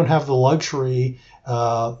typically don't have the luxury,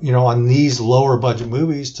 on these lower budget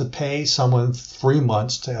movies, to pay someone 3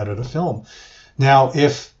 months to edit a film. Now,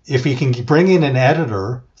 if you can bring in an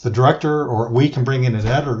editor, the director, or we can bring in an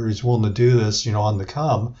editor who's willing to do this, on the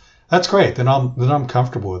come, that's great. Then I'm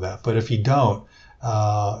comfortable with that. But if you don't,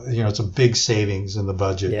 it's a big savings in the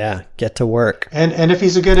budget. Yeah, get to work. And if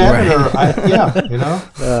he's a good editor,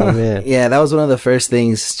 Oh man. Yeah, that was one of the first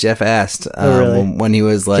things Jeff asked really? when he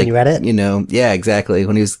was like, Can you edit? Yeah, exactly.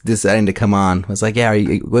 When he was deciding to come on, I was like, yeah,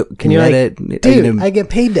 can you you're edit? like, dude, I get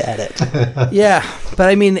paid to edit. Yeah, but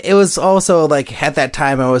I mean, it was also like at that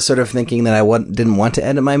time I was sort of thinking that I didn't want to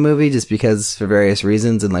edit my movie just because for various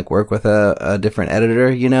reasons and like work with a different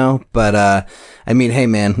editor, But I mean, hey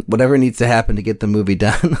man, whatever needs to happen to get the movie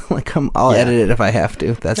done, like I'll edit it if I have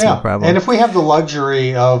to. That's no problem. And if we have the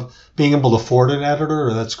luxury of being able to afford an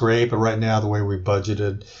editor, that's great. But right now, the way we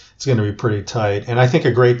budgeted, it's going to be pretty tight. And I think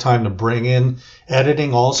a great time to bring in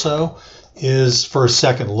editing also is for a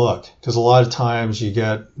second look, because a lot of times you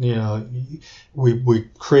get, we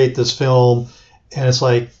create this film and it's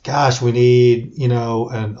like, gosh, we need,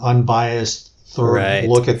 an unbiased third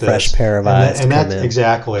look at this. Fresh pair of eyes. And that's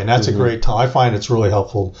exactly. And that's a great time. I find it's really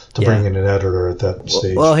helpful to bring in an editor at that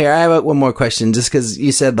stage. Well, here, I have one more question. Just because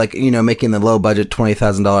you said, like, making the low budget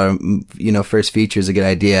 $20,000, first feature is a good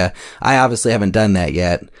idea. I obviously haven't done that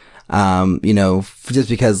yet. Just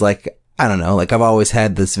because, like, I don't know, like I've always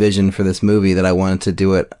had this vision for this movie that I wanted to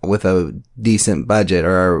do it with a decent budget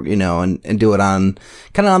or, and do it on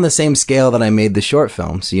kind of on the same scale that I made the short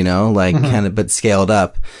films, kind of, but scaled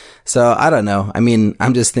up. So I don't know. I mean,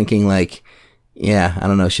 I'm just thinking like, yeah, I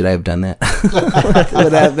don't know. Should I have done that?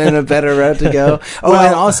 Would that have been a better route to go? Oh,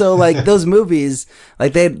 and also like those movies,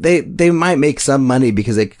 like they might make some money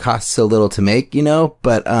because it costs so little to make,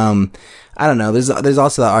 but, I don't know. There's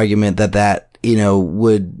also the argument that,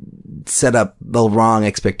 would set up the wrong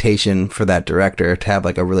expectation for that director to have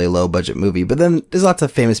like a really low budget movie. But then there's lots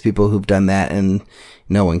of famous people who've done that and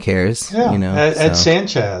no one cares. Yeah. Ed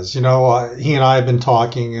Sanchez, he and I have been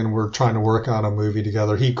talking and we're trying to work on a movie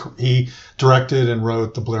together. He directed and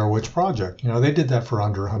wrote the Blair Witch Project. They did that for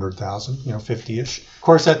under 100,000, 50-ish. Of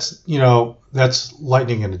course, that's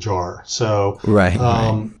lightning in a jar. So, right.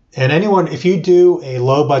 And anyone, if you do a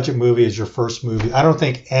low budget movie as your first movie, I don't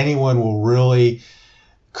think anyone will really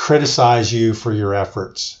criticize you for your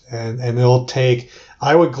efforts, and they'll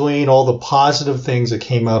I would glean all the positive things that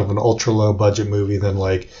came out of an ultra low budget movie than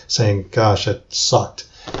like saying, gosh, that sucked.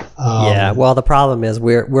 Yeah, well, the problem is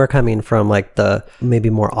we're coming from like the maybe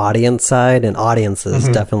more audience side, and audiences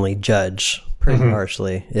definitely judge pretty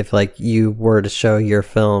harshly. If like you were to show your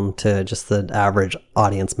film to just the average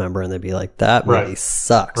audience member and they'd be like, that movie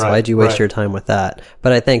sucks. Why'd you waste your time with that?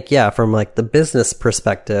 But I think, from like the business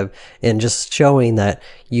perspective and just showing that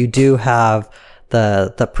you do have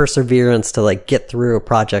the perseverance to like get through a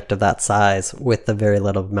project of that size with the very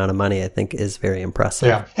little amount of money, I think is very impressive.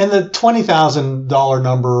 Yeah. And the $20,000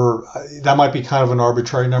 number, that might be kind of an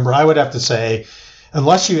arbitrary number. I would have to say,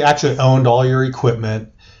 unless you actually owned all your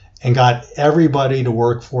equipment and got everybody to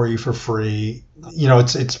work for you for free,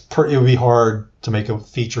 it would be hard to make a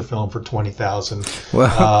feature film for $20,000.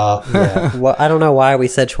 Yeah. Well, I don't know why we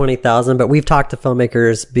said $20,000, but we've talked to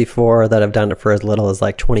filmmakers before that have done it for as little as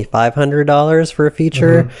like $2,500 for a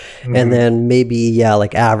feature, and then maybe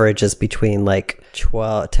like average is between like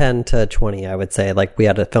 10 to 20. I would say like we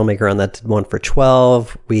had a filmmaker on that did one for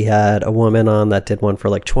 12. We had a woman on that did one for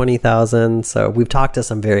like 20,000. So we've talked to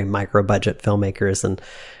some very micro budget filmmakers, and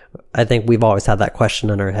I think we've always had that question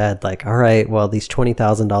in our head, like, all right, well, these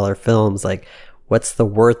 $20,000 films, like, what's the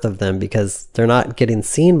worth of them? Because they're not getting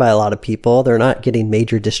seen by a lot of people. They're not getting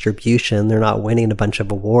major distribution. They're not winning a bunch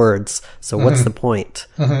of awards. So what's the point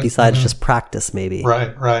besides just practice, maybe?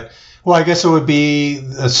 Right. Well, I guess it would be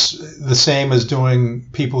the same as doing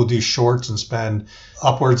people who do shorts and spend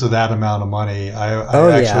upwards of that amount of money.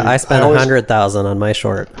 I spent $100,000 on my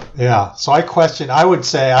short. Yeah. So I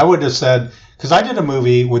would have said, because I did a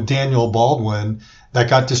movie with Daniel Baldwin that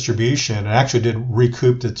got distribution and actually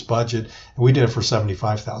recouped its budget, and we did it for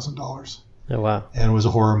 $75,000. Oh, wow. And it was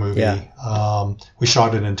a horror movie. Yeah. We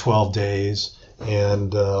shot it in 12 days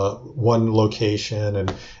and one location,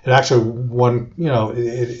 and it actually won,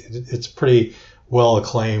 it's pretty well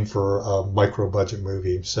acclaimed for a micro budget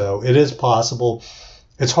movie. So it is possible.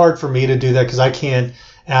 It's hard for me to do that because I can't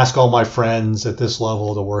ask all my friends at this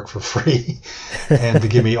level to work for free and to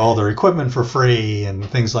give me all their equipment for free and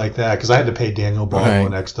things like that, because I had to pay Daniel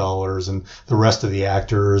Baldwin X dollars and the rest of the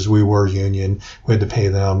actors. We were union. We had to pay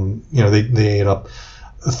them. They ate up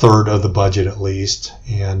a third of the budget at least,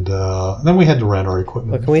 and then we had to rent our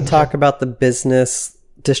equipment. Well, can we talk about the business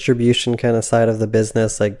distribution kind of side of the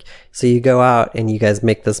business? Like, so you go out and you guys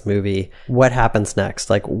make this movie. What happens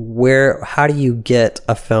next? Like, how do you get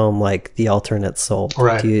a film like The Alternate sold?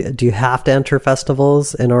 Right. Do you have to enter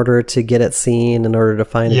festivals in order to get it seen, in order to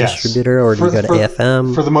find a distributor, or do you go to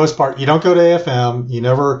AFM? For the most part, you don't go to AFM. You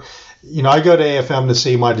never. I go to AFM to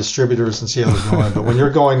see my distributors and see how they're going. But when you're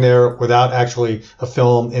going there without actually a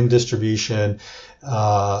film in distribution,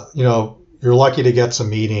 you're lucky to get some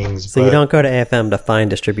meetings. So you don't go to AFM to find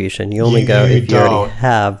distribution. You only go if you already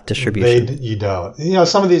have distribution. You don't.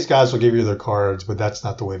 Some of these guys will give you their cards, but that's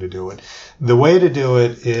not the way to do it. The way to do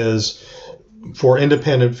it is, for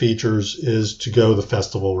independent features, is to go the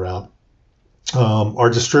festival route. Our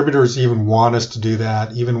distributors even want us to do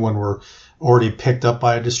that, even when we're already picked up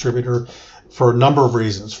by a distributor, for a number of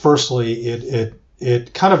reasons. Firstly,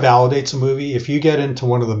 it kind of validates a movie. If you get into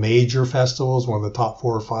one of the major festivals, one of the top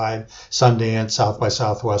 4 or 5, Sundance, South by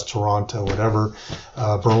Southwest, Toronto, whatever,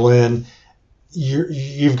 Berlin,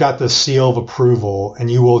 you've got the seal of approval, and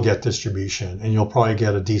you will get distribution, and you'll probably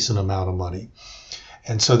get a decent amount of money.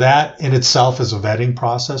 And so that in itself is a vetting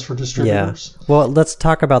process for distributors. Yeah. Well, let's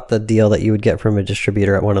talk about the deal that you would get from a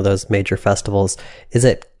distributor at one of those major festivals. Is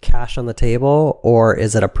it cash on the table, or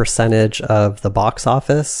is it a percentage of the box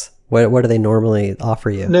office? What do they normally offer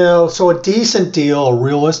you? No, so a decent deal, a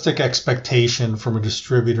realistic expectation from a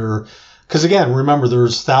distributor, because again, remember,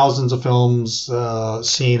 there's thousands of films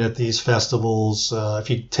seen at these festivals. If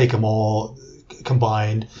you take them all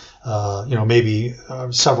combined, maybe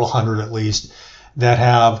several hundred at least, that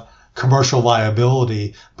have commercial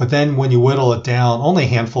viability. But then when you whittle it down, only a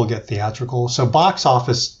handful get theatrical. So box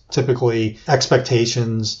office, typically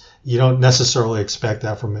expectations, you don't necessarily expect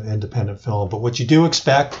that from an independent film. But what you do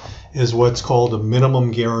expect is what's called a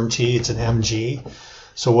minimum guarantee. It's an MG.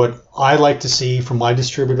 So what I like to see from my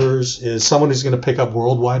distributors is someone who's going to pick up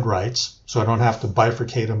worldwide rights, so I don't have to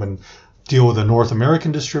bifurcate them and deal with a North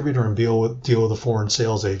American distributor and deal with a foreign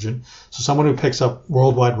sales agent. So someone who picks up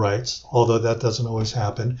worldwide rights, although that doesn't always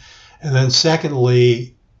happen. And then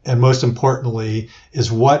secondly, and most importantly,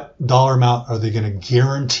 is what dollar amount are they going to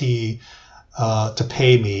guarantee to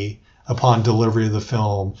pay me upon delivery of the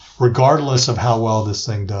film, regardless of how well this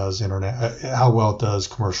thing does how well it does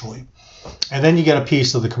commercially. And then you get a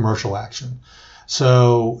piece of the commercial action.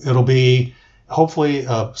 So it'll be hopefully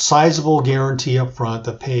a sizable guarantee up front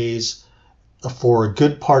that pays for a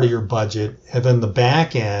good part of your budget. And then the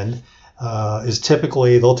back end is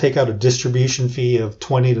typically, they'll take out a distribution fee of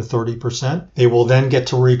 20 to 30%. They will then get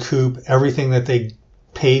to recoup everything that they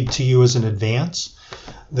paid to you as an advance.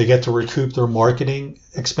 They get to recoup their marketing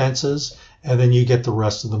expenses, and then you get the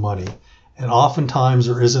rest of the money. And oftentimes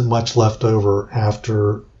there isn't much left over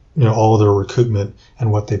after all of their recoupment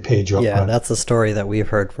and what they paid you up front. That's a story that we've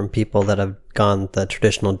heard from people that have gone the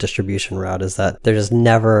traditional distribution route, is that there's just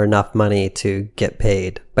never enough money to get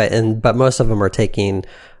paid. But most of them are taking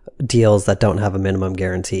deals that don't have a minimum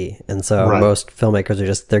guarantee. And so most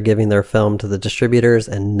filmmakers they're giving their film to the distributors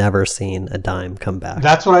and never seeing a dime come back.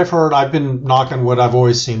 That's what I've heard. I've been knocking wood. I've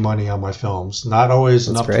always seen money on my films. Not always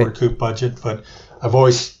enough to recoup budget, but I've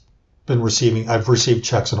received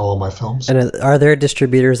checks in all of my films. And are there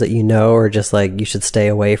distributors that or just like you should stay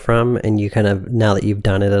away from, and you kind of, now that you've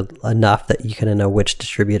done it enough, that you kind of know which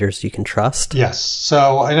distributors you can trust? Yes.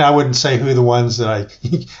 So, and I wouldn't say who the ones that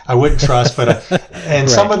I wouldn't trust, but and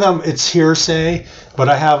some of them it's hearsay, but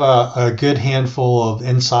I have a good handful of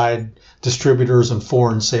inside distributors and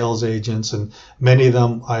foreign sales agents, and many of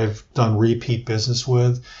them I've done repeat business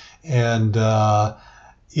with, and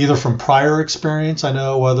either from prior experience, I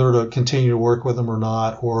know whether to continue to work with them or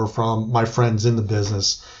not, or from my friends in the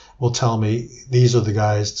business will tell me these are the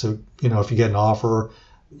guys to, if you get an offer,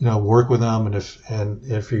 work with them, and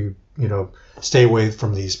if you, stay away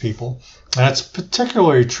from these people. And that's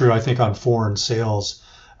particularly true, I think, on foreign sales.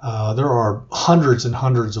 There are hundreds and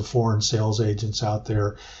hundreds of foreign sales agents out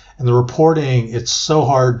there, and the reporting, it's so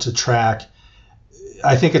hard to track.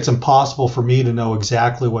 I think it's impossible for me to know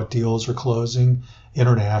exactly what deals are closing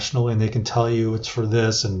internationally, and they can tell you it's for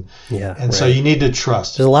this, so you need to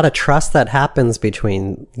trust. There's a lot of trust that happens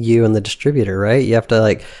between you and the distributor, right? You have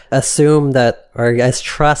to assume that, or I guess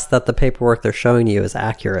trust that the paperwork they're showing you is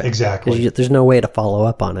accurate. Exactly. There's no way to follow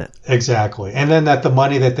up on it. Exactly. And then that the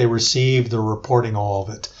money that they receive, they're reporting all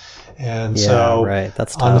of it. And so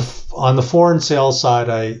that's tough. On the foreign sales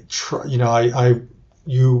side,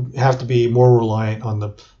 you have to be more reliant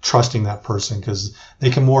on trusting that person, because they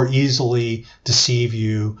can more easily deceive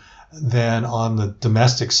you than on the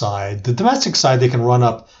domestic side. The domestic side, they can run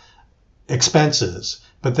up expenses,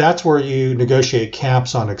 but that's where you negotiate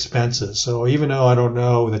caps on expenses. So even though I don't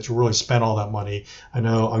know that you really spent all that money, I'm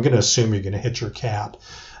going to assume you're going to hit your cap.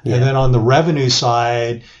 Yeah. And then on the revenue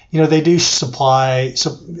side, they do supply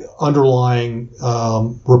some underlying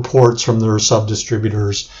reports from their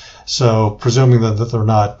sub-distributors So presuming that they're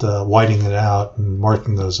not whiting it out and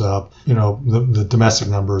marking those up, the domestic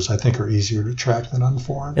numbers I think are easier to track than on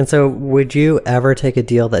foreign. And so would you ever take a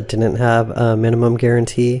deal that didn't have a minimum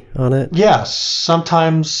guarantee on it? Yes,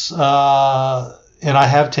 sometimes, and I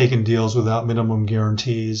have taken deals without minimum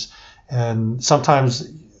guarantees, and sometimes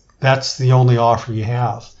that's the only offer you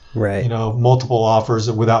have. Right. Multiple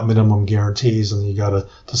offers without minimum guarantees, and you got to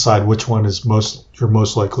decide which one is you're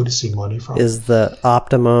most likely to see money from. Is the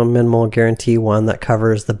optimum minimal guarantee one that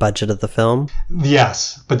covers the budget of the film?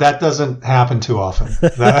 Yes, but that doesn't happen too often.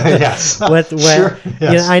 Yes. Sure.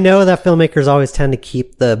 Yes. I know that filmmakers always tend to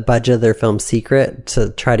keep the budget of their film secret to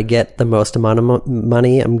try to get the most amount of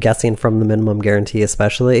money, I'm guessing from the minimum guarantee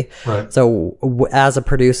especially. Right. So as a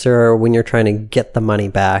producer, when you're trying to get the money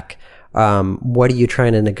back, what are you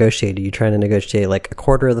trying to negotiate? Are you trying to negotiate like a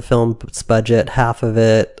quarter of the film's budget, half of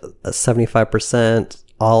it, 75%,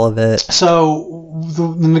 all of it? So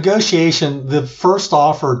the negotiation, the first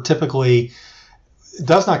offer typically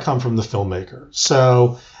does not come from the filmmaker.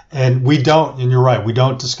 So, and we don't, and you're right, we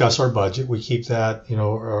don't discuss our budget. We keep that,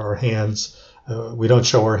 our hands, we don't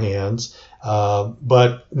show our hands.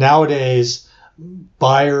 But nowadays,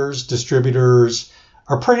 buyers, distributors,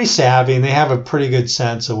 are pretty savvy, and they have a pretty good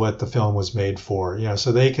sense of what the film was made for.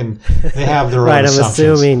 So they have their right, own assumptions.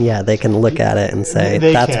 I'm assuming, they can look at it and say,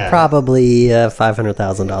 that's probably a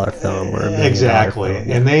 $500,000 film or $1 million exactly.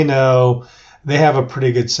 film. And they have a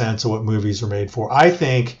pretty good sense of what movies are made for. I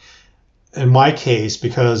think, in my case,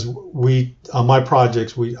 because on my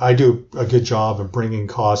projects, I do a good job of bringing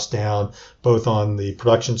costs down, both on the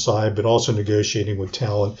production side, but also negotiating with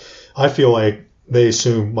talent. I feel like they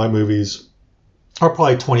assume my movies are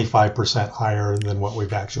probably 25% higher than what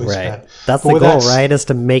we've actually spent. That's the goal, right? Is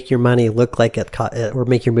to make your money look like or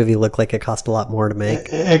make your movie look like it cost a lot more to make.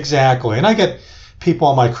 Exactly. And I get people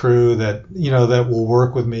on my crew that, that will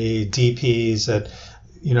work with me, DPs that,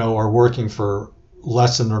 are working for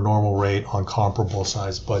less than their normal rate on comparable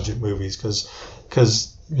sized budget movies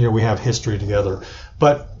because we have history together.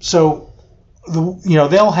 But so,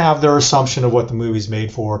 they'll have their assumption of what the movie's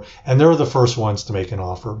made for, and they're the first ones to make an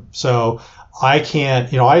offer. So I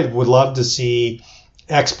can't, I would love to see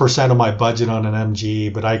X percent of my budget on an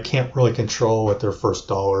MG, but I can't really control what their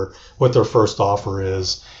first offer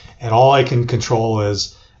is. And all I can control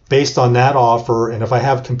is based on that offer. And if I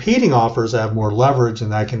have competing offers, I have more leverage,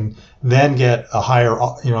 and I can then get a higher,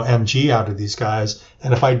 MG out of these guys.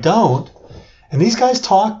 And if I don't, and these guys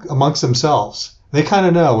talk amongst themselves, they kind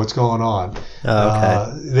of know what's going on. Oh,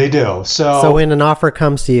 okay. They do. So when an offer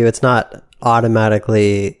comes to you, it's not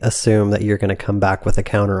automatically assume that you're going to come back with a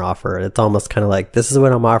counter offer. It's almost kind of like, this is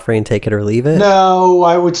what I'm offering, take it or leave it. No,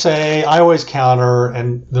 I would say I always counter,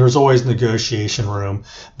 and there's always negotiation room,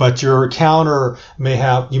 but your counter may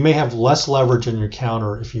have less leverage in your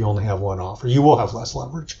counter if you only have one offer. You will have less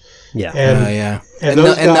leverage. Yeah. And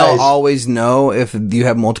they'll always know if you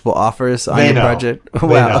have multiple offers on your project.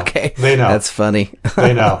 Wow. Okay. They know. That's funny.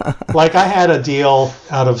 They know. Like I had a deal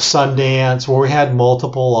out of Sundance where we had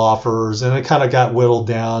multiple offers, and it kind of got whittled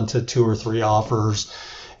down to 2 or 3 offers.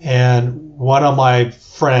 And one of my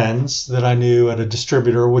friends that I knew at a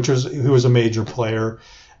distributor, who was a major player,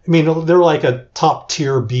 I mean, they're like a top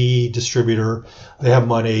tier B distributor. They have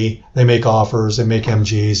money. They make offers. They make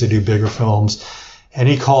MGs. They do bigger films. And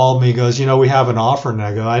he called me, he goes, we have an offer. And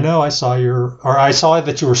I go, I know, I saw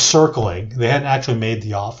that you were circling. They hadn't actually made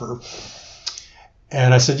the offer.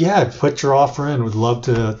 And I said, yeah, put your offer in. Would love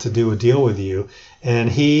to do a deal with you. And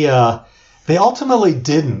they ultimately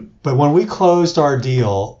didn't. But when we closed our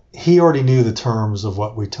deal, he already knew the terms of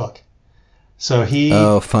what we took. So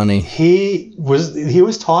funny. He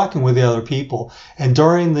was talking with the other people. And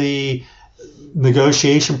during the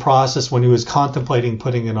negotiation process, when he was contemplating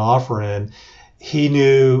putting an offer in, he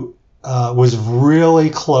knew, was really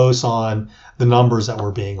close on the numbers that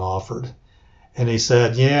were being offered. And he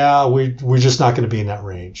said, yeah, we're just not going to be in that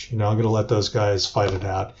range. I'm going to let those guys fight it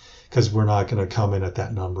out because we're not going to come in at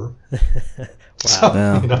that number. Wow. So,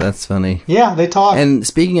 that's funny. Yeah, they talk. And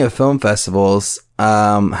speaking of film festivals,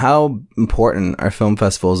 how important are film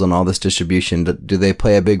festivals on all this distribution? Do they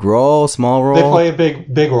play a big role, small role? They play a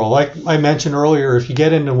big role. Like I mentioned earlier, if you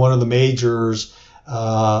get into one of the majors,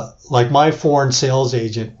 like my foreign sales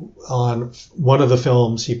agent on one of the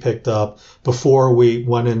films he picked up before we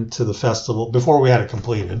went into the festival, before we had it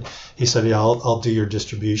completed, he said, yeah, I'll do your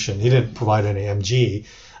distribution. He didn't provide any MG,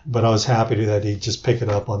 but I was happy that he just pick it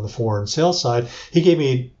up on the foreign sales side. He gave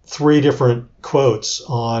me 3 different quotes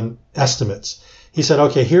on estimates. He said,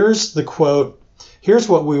 okay, here's the quote. Here's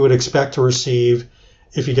what we would expect to receive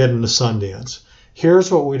if you get into Sundance. Here's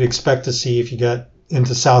what we'd expect to see if you get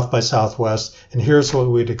into South by Southwest, and here's what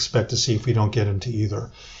we'd expect to see if we don't get into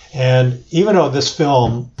either. And even though this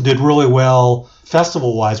film did really well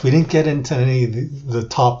festival-wise, we didn't get into any of the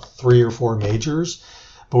top 3 or 4 majors,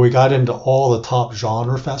 but we got into all the top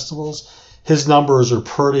genre festivals. His numbers are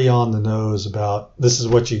pretty on the nose about this is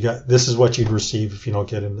what you got, this is what you'd receive if you don't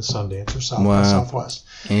get into Sundance or South by Southwest.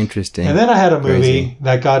 Interesting. And then I had a movie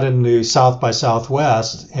that got into South by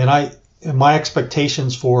Southwest, and my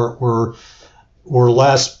expectations for it were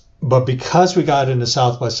less, but because we got into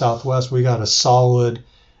South by Southwest, we got a solid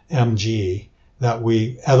MG that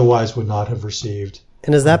we otherwise would not have received.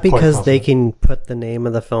 And is that because they can put the name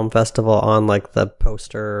of the film festival on like the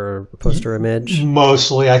poster image?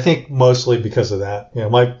 Mostly, I think mostly because of that. You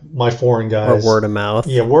know, my foreign guys. Or word of mouth.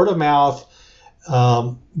 Yeah, word of mouth.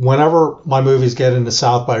 Whenever my movies get into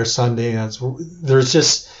South by or Sundance, there's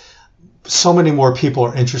just so many more people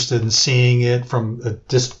are interested in seeing it from a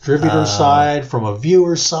distributor side, from a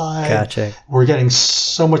viewer side. Gotcha. We're getting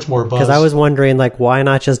so much more buzz. Because I was wondering, like, why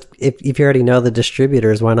not just, if you already know the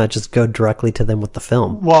distributors, why not just go directly to them with the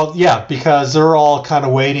film? Well, yeah, because they're all kind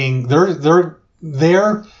of waiting. They're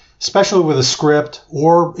especially with a script,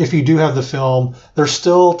 or if you do have the film, they're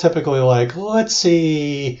still typically like, let's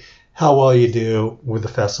see how well you do with the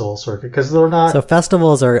festival circuit, because they're not. So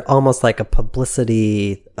festivals are almost like a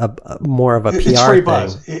publicity, more of a PR it's free thing.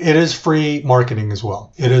 buzz. It is free marketing as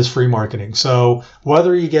well. It is free marketing. So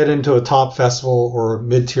whether you get into a top festival or a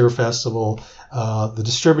mid-tier festival, the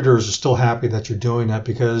distributors are still happy that you're doing that,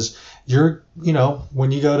 because you're, when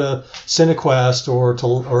you go to Cinequest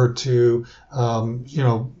or to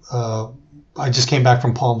I just came back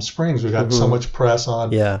from Palm Springs. We got so much press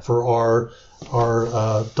on for our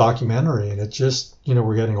documentary, and it just,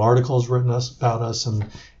 we're getting articles written about us, and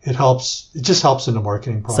it just helps in the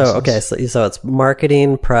marketing process. So it's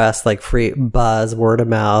marketing, press, like free buzz, word of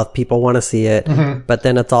mouth, people want to see it, but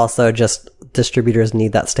then it's also just distributors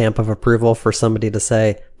need that stamp of approval for somebody to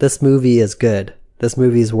say, this movie is good, this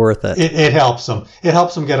movie's worth it. It helps them. It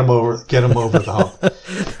helps them get them over the hump.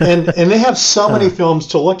 and they have so many films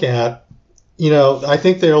to look at. I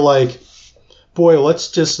think they're like, boy,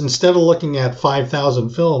 let's just, instead of looking at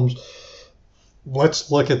 5,000 films,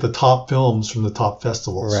 let's look at the top films from the top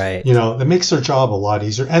festivals. Right. That makes their job a lot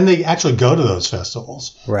easier. And they actually go to those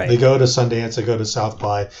festivals. Right. They go to Sundance, they go to South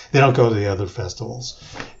by. They don't go to the other festivals.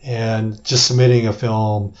 And just submitting a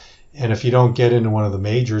film, and if you don't get into one of the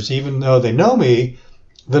majors, even though they know me,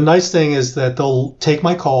 the nice thing is that they'll take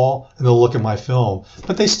my call and they'll look at my film,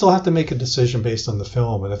 but they still have to make a decision based on the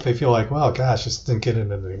film. And if they feel like, well, gosh, this didn't get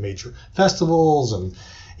into the major festivals, and,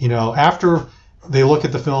 after they look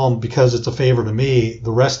at the film, because it's a favor to me,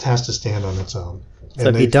 the rest has to stand on its own. So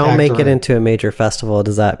if you don't make it into a major festival,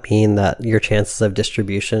 does that mean that your chances of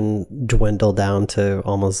distribution dwindle down to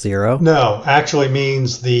almost zero? No, actually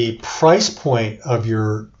means the price point of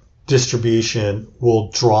your distribution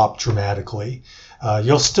will drop dramatically.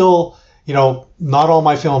 You'll still, not all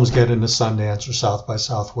my films get into Sundance or South by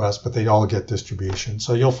Southwest, but they all get distribution.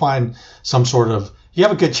 So you'll find you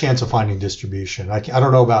have a good chance of finding distribution. I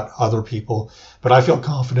don't know about other people, but I feel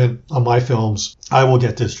confident on my films, I will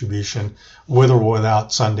get distribution with or without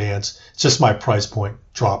Sundance. It's just my price point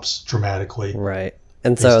drops dramatically. Right.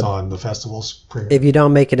 And based on the festival's premium. If you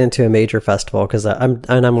don't make it into a major festival, because I'm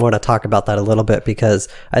going to talk about that a little bit, because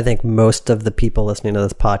I think most of the people listening to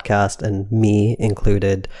this podcast, and me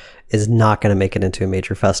included, is not going to make it into a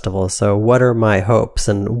major festival. So what are my hopes,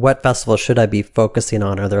 and what festivals should I be focusing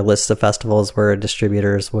on? Are there lists of festivals where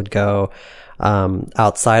distributors would go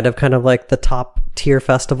outside of kind of like the top tier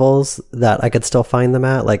festivals that I could still find them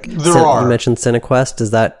at? Like there are. You mentioned Cinequest. Is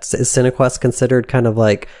Cinequest considered kind of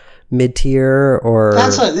like mid-tier, or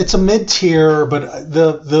it's a mid-tier, but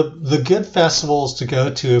the good festivals to go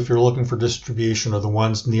to if you're looking for distribution are the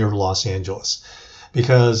ones near Los Angeles,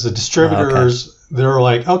 because the distributors they're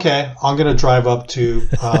like, okay, I'm going to drive up to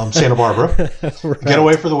Santa Barbara, right, get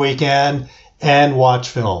away for the weekend, and watch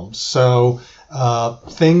films. So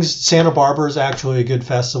Santa Barbara is actually a good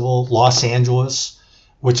festival. Los Angeles,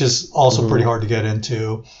 which is also pretty hard to get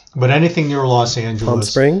into, but anything near Los Angeles. Palm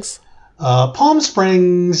Springs. Palm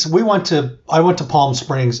Springs, I went to Palm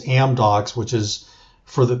Springs Amdocs, which is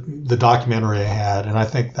for the documentary I had, and I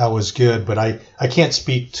think that was good, but I can't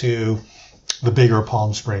speak to the bigger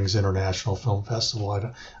Palm Springs International Film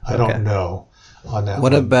Festival. I don't know on that.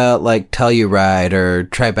 What about like Telluride or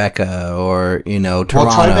Tribeca or, Toronto?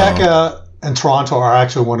 Well, Tribeca and Toronto are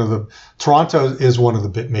actually Toronto is one of the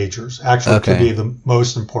bit majors, actually to be the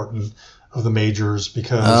most important of the majors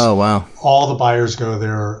because Oh, wow. all the buyers go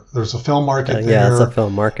there. There's a film market there. Yeah, it's a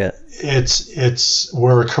film market. It's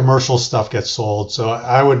where commercial stuff gets sold. So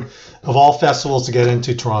I would, of all festivals to get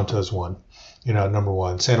into, Toronto's one. Number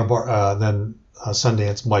one. Then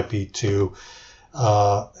Sundance might be two,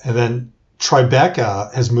 and then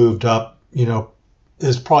Tribeca has moved up.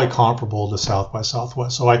 Is probably comparable to South by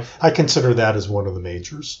Southwest. So I consider that as one of the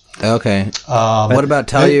majors. Okay. What about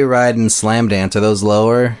Telluride and Slam Dance? Are those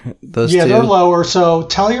lower? Those yeah, two? they're lower. So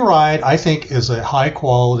Telluride, I think, is a high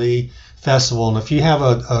quality festival, and if you have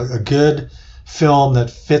a good film that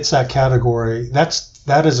fits that category,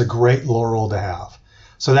 that is a great laurel to have.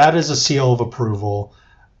 So that is a seal of approval.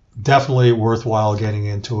 Definitely worthwhile getting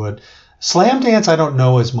into it. Slam Dance, I don't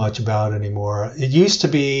know as much about anymore. It used to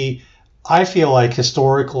be, I feel like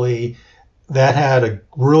historically, that had a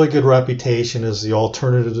really good reputation as the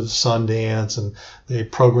alternative to Sundance and the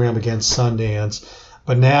program against Sundance.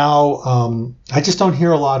 But now I just don't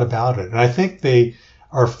hear a lot about it. And I think they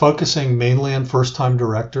are focusing mainly on first-time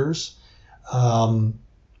directors.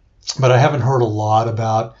 But I haven't heard a lot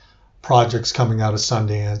about projects coming out of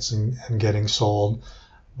Sundance and getting sold.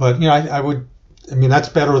 But, that's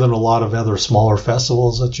better than a lot of other smaller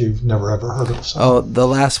festivals that you've never ever heard of. So. Oh, the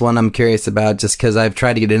last one I'm curious about, just because I've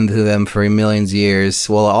tried to get into them for millions of years.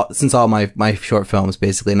 Well, since all my short films,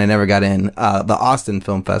 basically, and I never got in. The Austin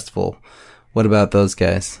Film Festival. What about those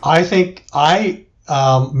guys? I think I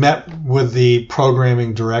met with the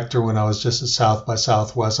programming director when I was just at South by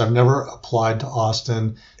Southwest. I've never applied to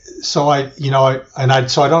Austin. So I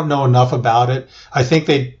don't know enough about it. I think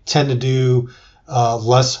they tend to do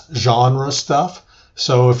less genre stuff.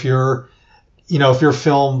 So if your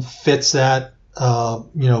film fits that,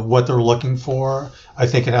 what they're looking for, I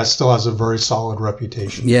think it still has a very solid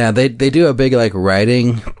reputation. Yeah, they do a big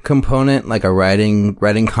writing component, like a writing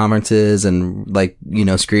conferences and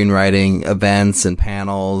screenwriting events and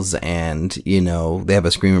panels, and they have a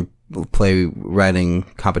screenplay writing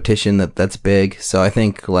competition that's big. So I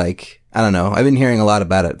think I don't know. I've been hearing a lot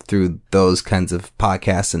about it through those kinds of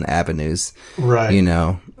podcasts and avenues. Right.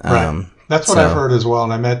 Right. That's what I've heard as well.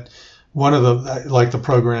 And I met one of the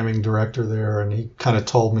programming director there, and he kind of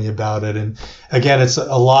told me about it. And again, it's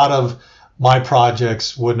a lot of my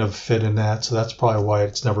projects wouldn't have fit in that. So that's probably why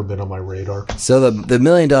it's never been on my radar. So the $1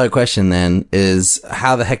 million question then is,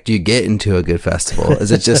 how the heck do you get into a good festival? Is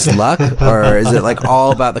it just luck, or is it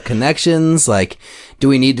all about the connections? Do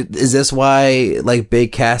we need is this why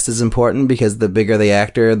big cast is important? Because the bigger the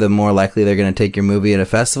actor, the more likely they're going to take your movie at a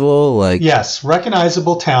festival? Yes,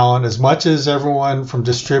 recognizable talent. As much as everyone from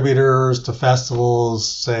distributors to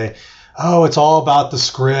festivals say, oh, it's all about the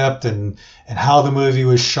script and how the movie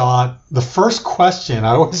was shot. The first question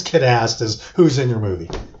I always get asked is, who's in your movie?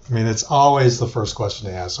 It's always the first question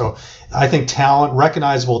to ask. So I think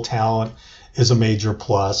recognizable talent is a major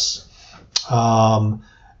plus.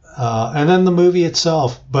 And then the movie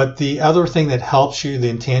itself. But the other thing that helps you, the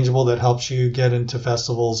intangible that helps you get into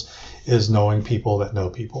festivals, is knowing people that know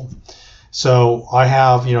people. So I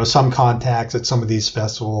have, some contacts at some of these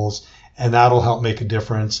festivals, and that'll help make a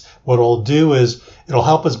difference. What it'll do is it'll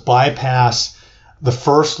help us bypass the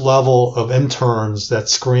first level of interns that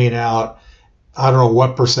screen out, I don't know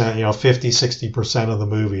what percent, 50, 60% of the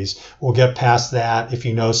movies. We'll get past that if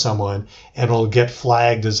you know someone, and it'll get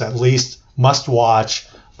flagged as at least must watch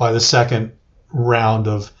by the second round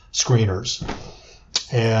of screeners.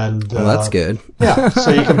 And well, that's good. Yeah,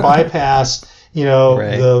 so you can bypass,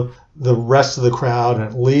 right. the rest of the crowd and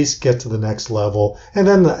at least get to the next level. And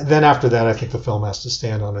then after that, I think the film has to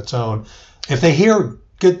stand on its own. If they hear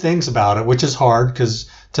good things about it, which is hard because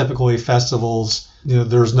typically festivals,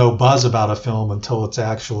 there's no buzz about a film until it's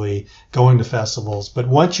actually going to festivals. But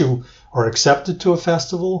once you are accepted to a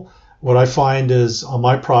festival, what I find is on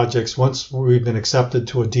my projects, once we've been accepted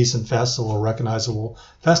to a decent festival, a recognizable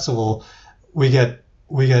festival, we get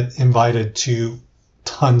invited to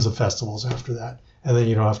tons of festivals after that. And then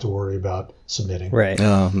you don't have to worry about submitting. Right.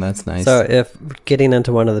 Oh, that's nice. So if getting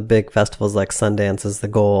into one of the big festivals like Sundance is the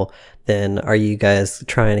goal, then are you guys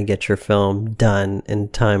trying to get your film done in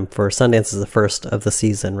time for Sundance is the first of the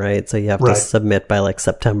season, right? So you have to submit by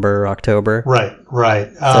September, October. Right.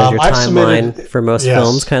 So is your timeline for most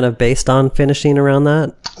films kind of based on finishing around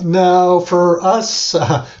that? No, for us,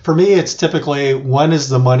 for me, it's typically when is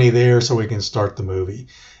the money there so we can start the movie.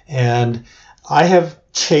 And I have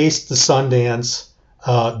chased the Sundance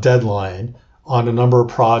deadline on a number of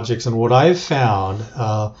projects, and what I've found,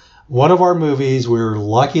 one of our movies we were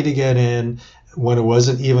lucky to get in when it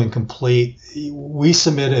wasn't even complete. We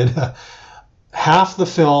submitted half the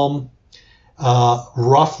film,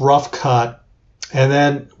 rough cut, And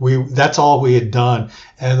then that's all we had done.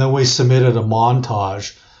 And then we submitted a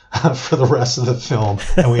montage for the rest of the film,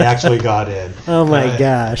 and we actually got in. Oh my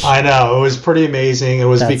gosh. I know. It was pretty amazing. It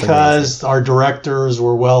was That's because our directors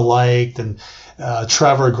were well liked, and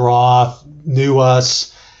Trevor Groff knew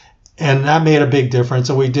us, and that made a big difference.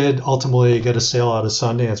 And we did ultimately get a sale out of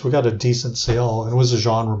Sundance. We got a decent sale, and it was a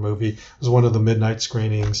genre movie. It was one of the midnight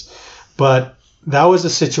screenings. But that was a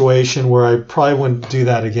situation where I probably wouldn't do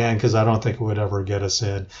that again because I don't think it would ever get us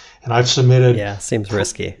in. And I've submitted... Yeah, seems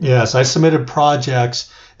risky. Yes, I submitted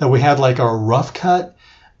projects that we had like our rough cut,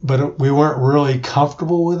 but we weren't really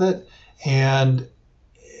comfortable with it. And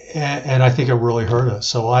I think it really hurt us.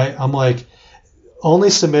 So I'm like...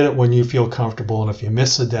 Only submit it when you feel comfortable, and if you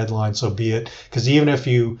miss the deadline, so be it. Because even if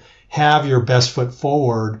you have your best foot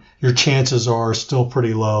forward, your chances are still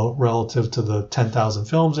pretty low relative to the 10,000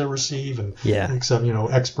 films they receive, and except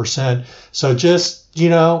X percent. So just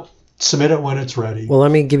submit it when it's ready. Well,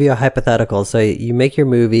 let me give you a hypothetical. So you make your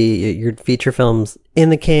movie, your feature film's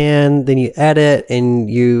in the can, then you edit, and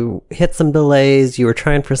you hit some delays. You were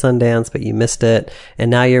trying for Sundance, but you missed it,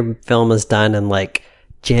 and now your film is done in like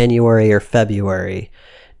January or February.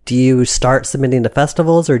 Do you start submitting to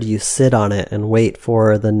festivals, or do you sit on it and wait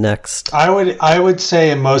for the next? I would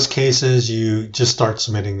say in most cases you just start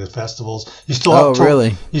submitting to festivals. You still have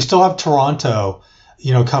really? You still have Toronto,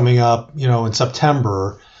 coming up, in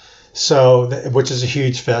September. So, which is a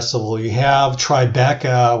huge festival. You have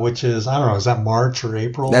Tribeca, which is, I don't know, is that March or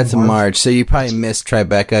April? That's March. So you probably missed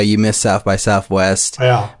Tribeca. You missed South by Southwest.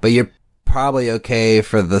 Yeah. But you're probably okay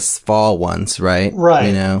for the fall ones, right?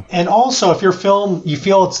 Right. And also, if your film, you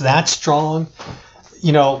feel it's that strong,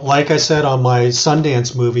 like I said on my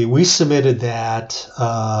Sundance movie, we submitted that,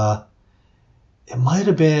 it might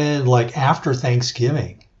have been like after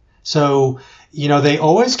Thanksgiving. So, they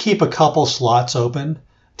always keep a couple slots open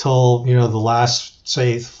till, the last,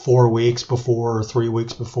 say, 4 weeks before or 3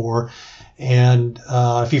 weeks before. And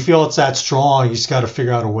if you feel it's that strong, you just got to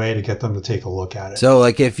figure out a way to get them to take a look at it. So,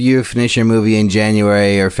 like, if you finish your movie in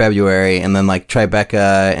January or February, and then, like,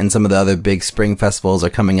 Tribeca and some of the other big spring festivals are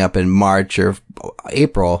coming up in March or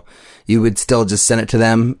April, you would still just send it to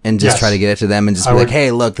them and just try to get it to them and just be like, hey,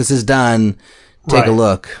 look, this is done. Take a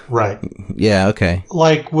look. Right. Yeah, okay.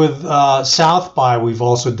 Like with South by, we've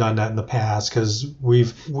also done that in the past because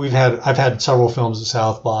I've had several films at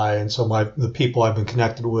South by, and so the people I've been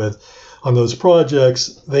connected with on those projects,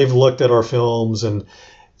 they've looked at our films, and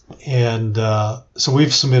so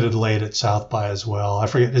we've submitted late at South by as well. I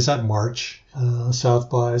forget, is that March, South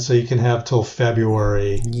by? So you can have till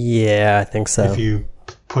February. Yeah, I think so. If you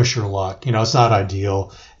push your luck. It's not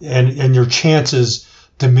ideal. And your chances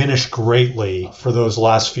diminish greatly for those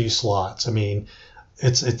last few slots. I mean,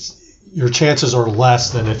 it's your chances are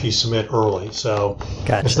less than if you submit early. So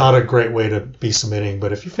It's not a great way to be submitting,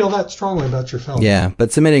 but if you feel that strongly about your film. Yeah,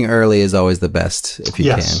 but submitting early is always the best if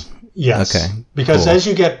you can. Yes. Okay. Because as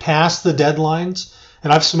you get past the deadlines,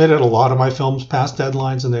 and I've submitted a lot of my films past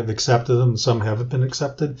deadlines and they've accepted them, and some haven't been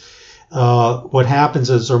accepted. What happens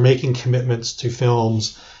is they're making commitments to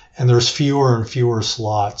films, and there's fewer and fewer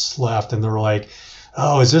slots left, and they're like,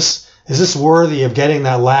 oh, is this worthy of getting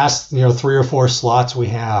that last 3 or 4 slots we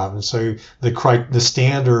have? And so the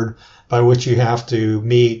standard by which you have to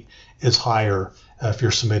meet is higher if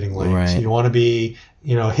you're submitting late. Right. So you want to be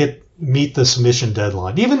meet the submission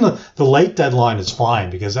deadline. Even the late deadline is fine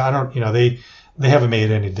because they haven't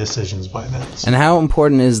made any decisions by then. So. And how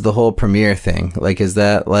important is the whole premiere thing? Like, is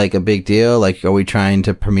that like a big deal? Like, are we trying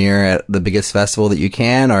to premiere at the biggest festival that you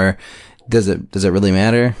can, or does it really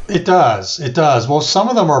matter? It does. Well, some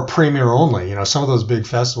of them are premiere only. Some of those big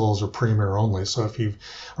festivals are premiere only. So if you've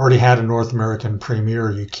already had a North American premiere,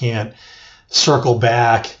 you can't circle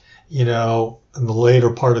back, in the later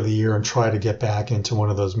part of the year and try to get back into one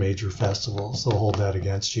of those major festivals. They'll hold that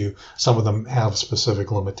against you. Some of them have specific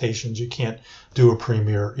limitations. You can't do a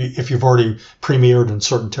premiere. If you've already premiered in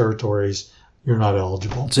certain territories, you're not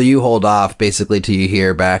eligible. So you hold off basically till you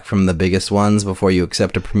hear back from the biggest ones before you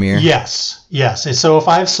accept a premiere? Yes. And so if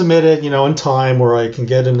I've submitted, in time where I can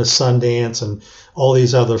get into Sundance and all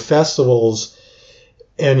these other festivals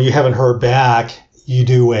and you haven't heard back, you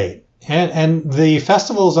do wait. And the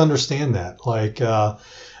festivals understand that. Like,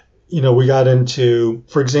 we got into,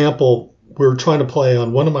 for example, we were trying to play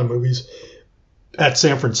on one of my movies at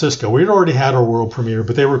San Francisco. We'd already had our world premiere,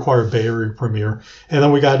 but they required Bay Area premiere. And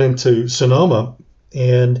then we got into Sonoma,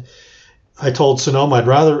 and I told Sonoma I'd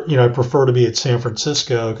rather, I prefer to be at San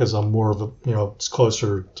Francisco because I'm more of a, it's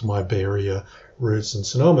closer to my Bay Area roots than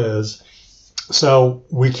Sonoma is. So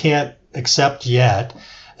we can't accept yet.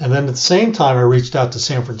 And then at the same time, I reached out to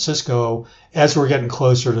San Francisco as we're getting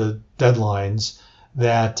closer to deadlines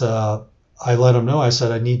that I let them know. I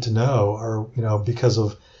said, I need to know, or, because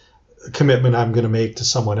of a commitment I'm going to make to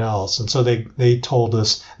someone else. And so they told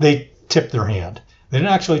us, they tipped their hand. They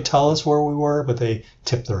didn't actually tell us where we were, but they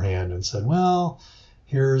tipped their hand and said, well,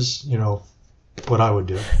 here's, what I would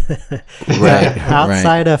do. Right.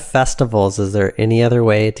 Outside of festivals, is there any other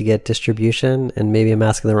way to get distribution? And maybe I'm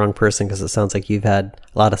asking the wrong person because it sounds like you've had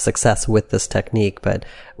a lot of success with this technique, but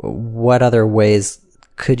what other ways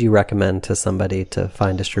could you recommend to somebody to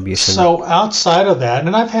find distribution? So outside of that,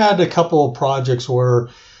 and I've had a couple of projects where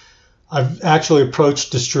I've actually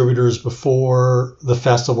approached distributors before the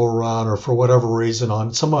festival run, or for whatever reason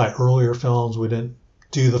on some of my earlier films, we didn't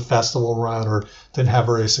do the festival run or didn't have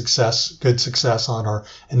very good success on our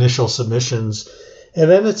initial submissions.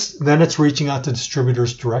 And then it's reaching out to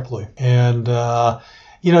distributors directly. And,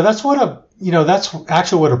 that's that's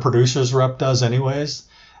actually what a producer's rep does anyways.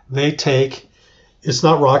 It's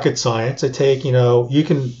not rocket science. You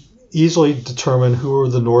can easily determine who are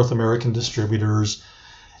the North American distributors,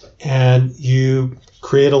 and you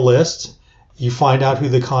create a list. You find out who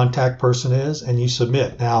the contact person is, and you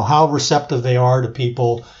submit. Now, how receptive they are to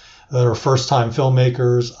people that are first-time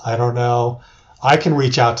filmmakers, I don't know. I can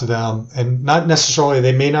reach out to them, and not necessarily,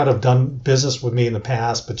 they may not have done business with me in the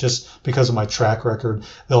past, but just because of my track record,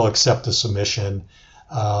 they'll accept the submission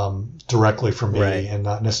directly from me, right, and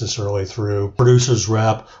not necessarily through producer's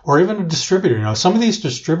rep or even a distributor. Some of these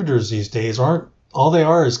distributors these days all they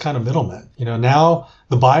are is kind of middlemen. Now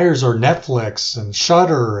the buyers are Netflix and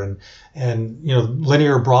Shudder and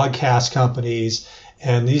linear broadcast companies,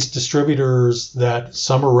 and these distributors that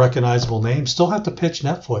some are recognizable names still have to pitch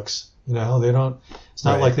Netflix. They don't. It's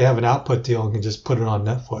not like they have an output deal and can just put it on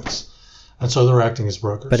Netflix. And so they're acting as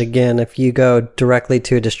brokers. But again, if you go directly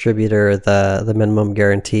to a distributor, the minimum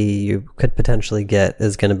guarantee you could potentially get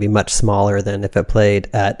is going to be much smaller than if it played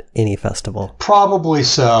at any festival. Probably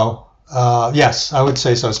so. Yes, I would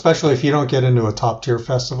say so. Especially if you don't get into a top tier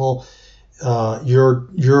festival, your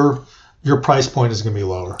price point is going to be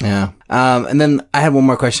lower. Yeah. And then I had one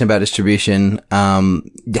more question about distribution. Do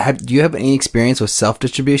you have any experience with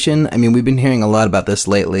self-distribution? I mean, we've been hearing a lot about this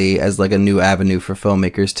lately as like a new avenue for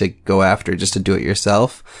filmmakers to go after, just to do it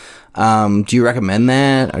yourself. Do you recommend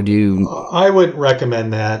that, or do you? I wouldn't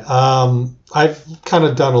recommend that. I've kind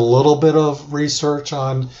of done a little bit of research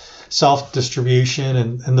on self-distribution,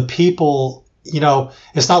 and the people,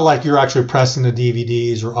 it's not like you're actually pressing the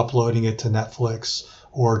DVDs or uploading it to Netflix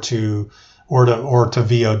or to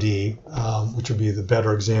VOD, which would be the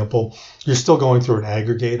better example. You're still going through an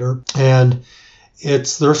aggregator, and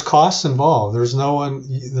there's costs involved. There's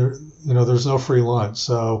there's no free lunch.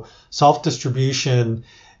 So self-distribution,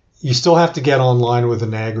 you still have to get online with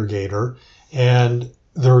an aggregator, and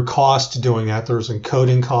there are costs to doing that. There's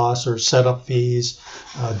encoding costs or setup fees.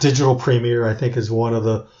 Digital Premiere, I think, is one of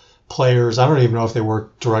the players. I don't even know if they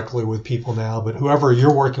work directly with people now, but whoever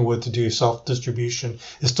you're working with to do self-distribution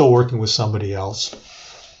is still working with somebody else.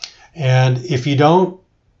 And if you don't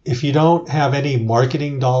have any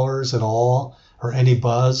marketing dollars at all or any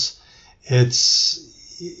buzz, you're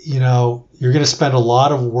going to spend a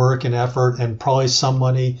lot of work and effort and probably some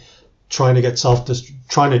money trying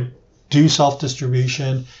to do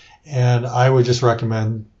self-distribution, and I would just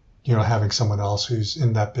recommend having someone else who's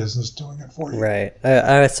in that business doing it for you. Right.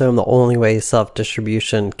 I assume the only way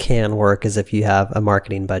self-distribution can work is if you have a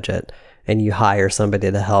marketing budget and you hire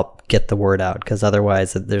somebody to help get the word out, because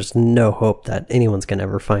otherwise there's no hope that anyone's going to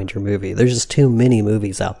ever find your movie. There's just too many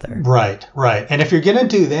movies out there. Right. And if you're going to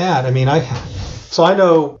do that, I mean, I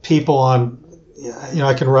know people on,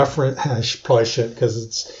 I can reference, probably should because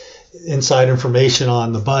it's inside information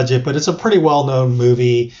on the budget, but it's a pretty well-known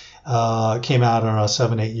movie. Came out, I don't know,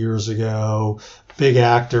 7-8 years ago. Big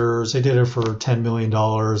actors. They did it for $10 million,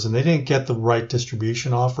 and they didn't get the right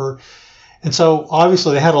distribution offer. And so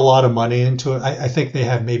obviously they had a lot of money into it. I think they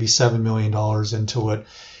had maybe $7 million into it.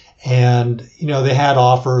 And, they had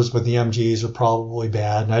offers, but the MGs are probably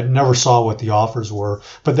bad. And I never saw what the offers were.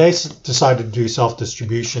 But they decided to do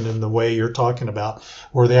self-distribution in the way you're talking about,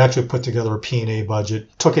 where they actually put together a P&A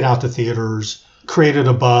budget, took it out to theaters, created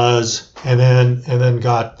a buzz, and then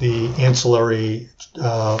got the ancillary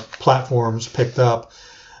platforms picked up.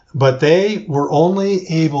 But they were only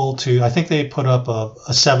able to, I think they put up a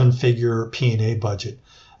 7-figure P&A budget,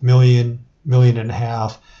 million and a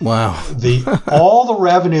half. Wow. All the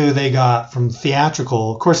revenue they got from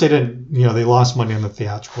theatrical, of course they didn't, they lost money on the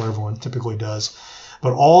theatrical, everyone typically does.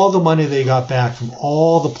 But all the money they got back from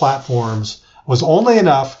all the platforms was only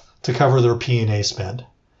enough to cover their P&A spend.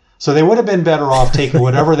 So they would have been better off taking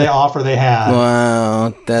whatever they offer they had.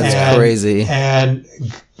 Wow, that's crazy. And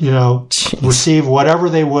receive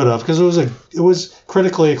whatever they would have, because it was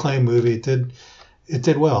critically acclaimed movie. It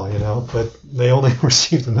did well, but they only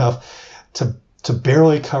received enough to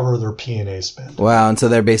barely cover their P&A spend. Wow, and so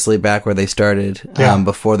they're basically back where they started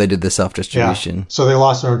before they did the self-distribution. Yeah. So they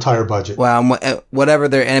lost their entire budget. Wow, and whatever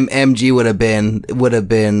their MG would have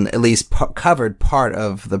been at least covered part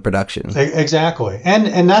of the production. Exactly.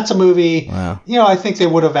 And that's a movie, wow. I think they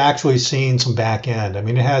would have actually seen some back end. I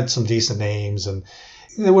mean, it had some decent names, and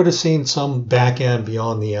they would have seen some back end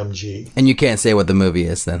beyond the MG. And you can't say what the movie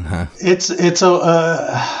is then, huh? It's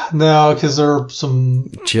no, because there are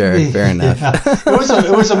some. Sure, fair enough.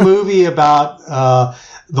 It was a movie about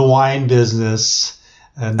the wine business.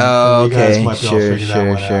 And you guys might be able to figure that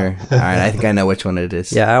one out. All right, I think I know which one it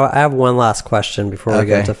is. Yeah, I have one last question before we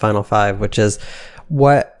get to Final Five, which is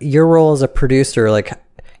what your role as a producer, like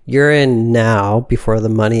you're in now before the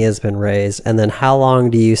money has been raised, and then how long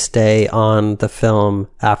do you stay on the film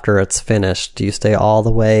after it's finished? Do you stay all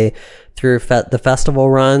the way through the festival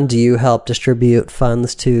run? Do you help distribute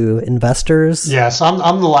funds to investors? Yes, I'm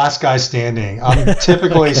the last guy standing. I'm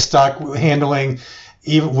typically stuck dealing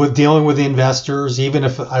with the investors, even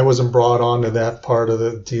if I wasn't brought on to that part of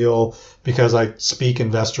the deal because I speak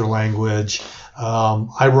investor language.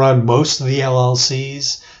 I run most of the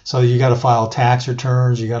LLCs. So you got to file tax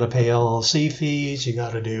returns, you got to pay LLC fees, you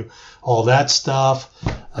got to do all that stuff.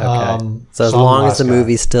 Okay. So as long as the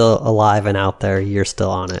movie's still alive and out there, you're still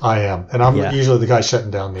on it. I am, and I'm usually the guy shutting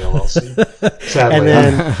down the LLC. Sadly, and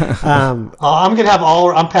then I'm gonna have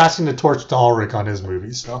I'm passing the torch to Ulrich on his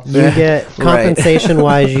movies. So you get compensation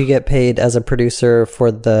wise, you get paid as a producer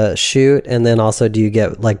for the shoot, and then also do you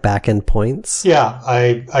get like back end points? Yeah,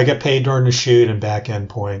 I get paid during the shoot and back end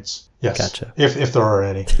points. Yes, gotcha. If there are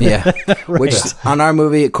any. Yeah, which on our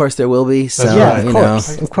movie, of course, there will be. So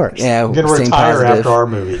of course. Yeah, I'm gonna retire after our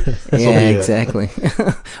movie. Yeah, exactly.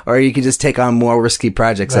 Or you could just take on more risky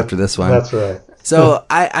projects after this one. That's right. So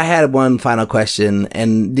I had one final question,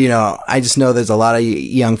 and I just know there's a lot of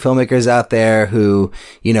young filmmakers out there who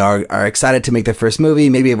are excited to make their first movie.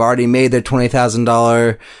 Maybe have already made their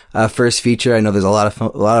 $20,000 first feature. I know there's a lot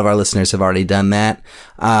of our listeners have already done that.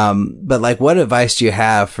 But like, what advice do you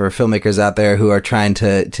have for filmmakers out there who are trying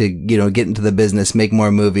to get into the business, make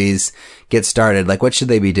more movies, get started? Like, what should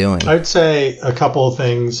they be doing? I'd say a couple of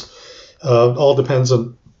things. All depends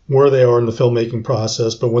on where they are in the filmmaking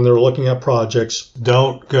process, but when they're looking at projects,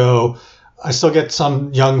 don't go. I still get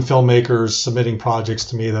some young filmmakers submitting projects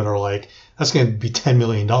to me that are like, that's going to be $10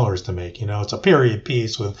 million to make. It's a period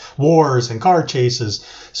piece with wars and car chases.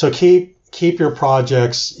 So keep your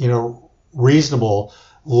projects, reasonable.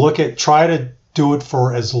 Try to do it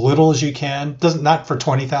for as little as you can. Not for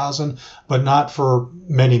 20,000, but not for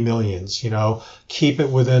many millions. Keep it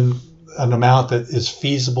within an amount that is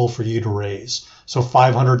feasible for you to raise. So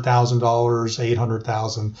 $500,000,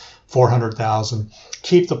 $800,000, $400,000.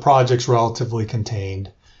 Keep the projects relatively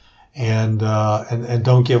contained, and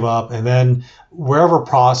don't give up. And then wherever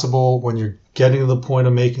possible, when you're getting to the point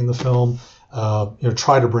of making the film,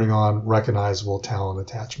 try to bring on recognizable talent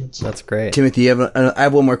attachments. That's great. Timothy, I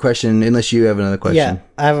have one more question, unless you have another question. Yeah,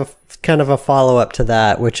 I have kind of a follow up to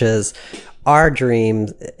that, which is, our dream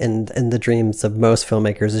and the dreams of most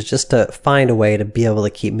filmmakers is just to find a way to be able to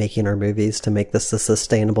keep making our movies, to make this a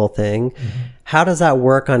sustainable thing. Mm-hmm. How does that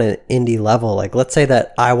work on an indie level? Like, let's say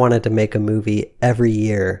that I wanted to make a movie every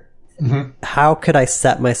year. Mm-hmm. How could I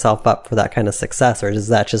set myself up for that kind of success? Or does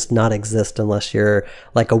that just not exist unless you're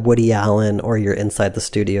like a Woody Allen or you're inside the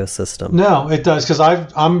studio system? No, it does. Because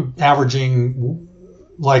I'm averaging,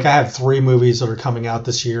 like, I have 3 movies that are coming out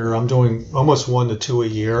this year. I'm doing almost 1 to 2 a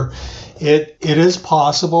year. It is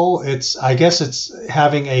possible. I guess it's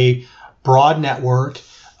having a broad network,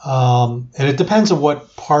 and it depends on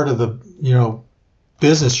what part of the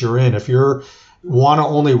business you're in. If you want to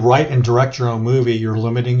only write and direct your own movie, you're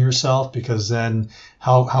limiting yourself, because then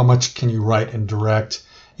how much can you write and direct?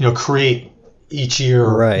 Create each year,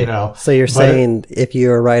 right? So you're saying if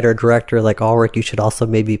you're a writer director like Ulrich, you should also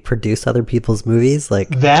maybe produce other people's movies, like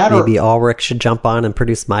that. Maybe Ulrich should jump on and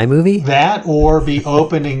produce my movie. That, or be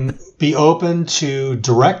open to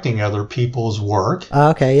directing other people's work.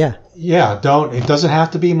 Okay, yeah. Yeah, it doesn't have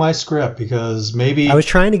to be my script, because maybe I was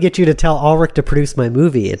trying to get you to tell Ulrich to produce my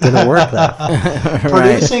movie. It didn't work though.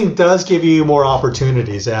 Producing does give you more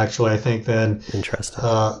opportunities, actually, I think, than interesting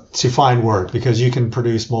to find work, because you can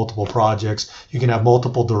produce multiple projects. You can have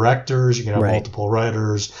multiple directors. You can have multiple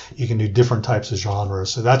writers. You can do different types of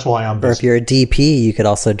genres. So that's why I'm busy. Or if you're a DP, you could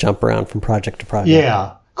also jump around from project to project.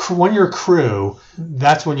 Yeah. when you're crew,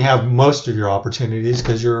 that's when you have most of your opportunities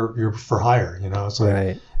because you're for hire. It's like,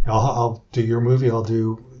 Right. I'll do your movie. I'll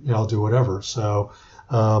do whatever. So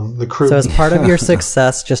the crew. So is part of your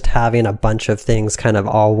success just having a bunch of things kind of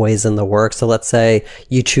always in the works? So let's say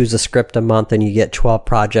you choose a script a month and you get 12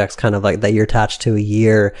 projects kind of like that you're attached to a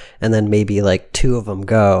year, and then maybe like 2 of them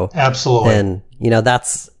go. Absolutely. And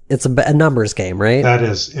it's a numbers game, right? It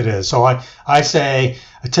is. So I say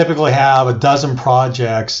I typically have a dozen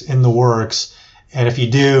projects in the works, and if you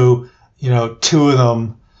do, 2 of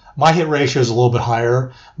them, my hit ratio is a little bit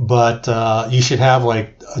higher, but you should have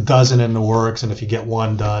like a dozen in the works, and if you get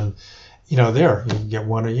 1 done, you can get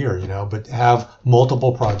 1 a year, but have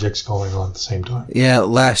multiple projects going on at the same time. Yeah,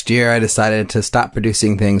 last year I decided to stop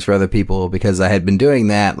producing things for other people because I had been doing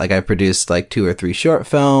that. Like I produced like 2 or 3 short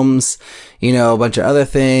films, a bunch of other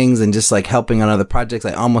things, and just like helping on other projects.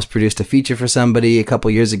 I almost produced a feature for somebody a couple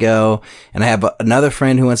years ago, and I have another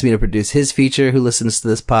friend who wants me to produce his feature who listens to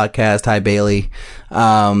this podcast. Hi, Bailey.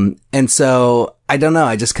 And so I don't know.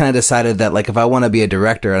 I just kind of decided that like if I want to be a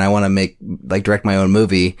director and I want to direct my own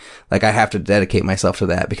movie, like I have to dedicate myself to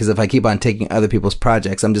that, because if I keep on taking other people's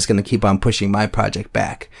projects, I'm just going to keep on pushing my project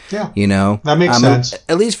back. Yeah. That makes sense.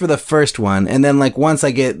 At least for the first one. And then like once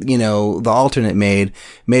I get, the alternate made,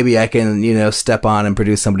 maybe I can, step on and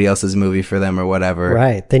produce somebody else's movie for them or whatever.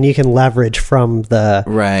 Right. Then you can leverage from the,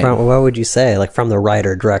 right. What would you say? Like from the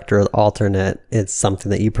writer, director, alternate, it's something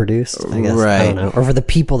that you produced, I guess. Right. I don't know. Or for the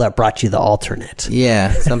people that brought you the alternate.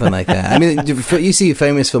 Yeah, something like that. I mean, you see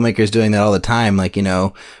famous filmmakers doing that all the time. Like,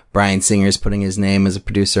 Bryan Singer's putting his name as a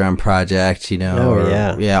producer on project,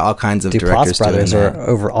 all kinds of directors brothers doing that.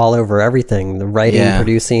 are all over everything. The writing,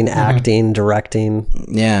 producing, acting, directing.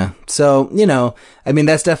 Yeah. So, I mean,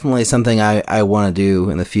 that's definitely something I want to do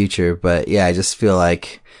in the future. But yeah, I just feel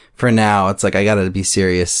like for now, it's like I got to be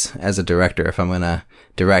serious as a director if I'm going to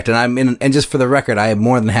direct. And just for the record, I am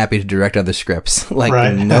more than happy to direct other scripts.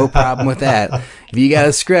 Like, no problem with that. If you got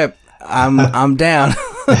a script, I'm down.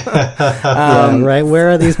 Right.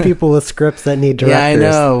 Where are these people with scripts that need directors? Yeah, I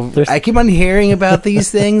know. I keep on hearing about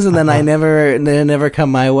these things, and then they never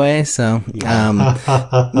come my way. So,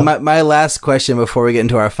 my last question before we get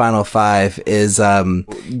into our final 5 is,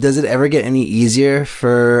 does it ever get any easier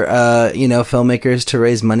for filmmakers to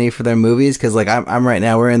raise money for their movies? Because like I'm right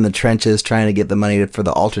now, we're in the trenches trying to get the money for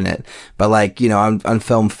the alternate. But like on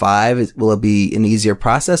film 5, will it be an easier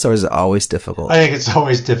process, or is it always difficult? I think it's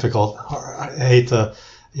always difficult. I hate to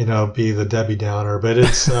be the Debbie Downer, but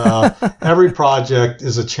it's every project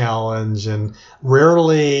is a challenge, and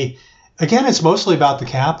rarely, again, it's mostly about the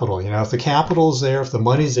capital. If the capital's there, if the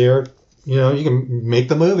money's there, you can make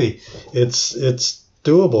the movie. It's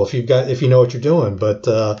doable if you know what you're doing, but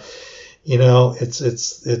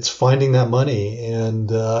it's finding that money.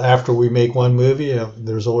 And after we make one movie,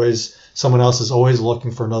 there's always someone else is always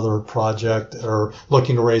looking for another project or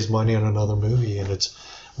looking to raise money on another movie, and it's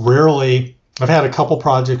rarely. I've had a couple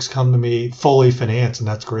projects come to me fully financed, and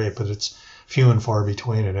that's great, but it's few and far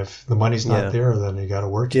between. And if the money's not there, then you got to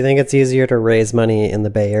work. Do you think it's easier to raise money in the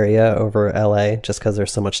Bay Area over LA just because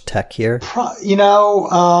there's so much tech here?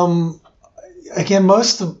 Again,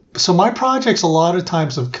 so my projects a lot of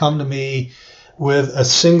times have come to me with a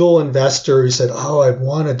single investor who said, "Oh, I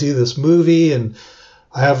want to do this movie," and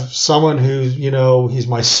I have someone who's, he's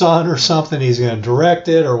my son or something. He's going to direct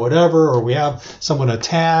it or whatever, or we have someone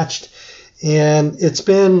attached. And it's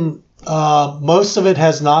been, most of it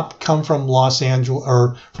has not come from Los Angeles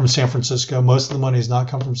or from San Francisco. Most of the money has not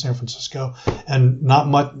come from San Francisco, and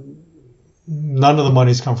none of the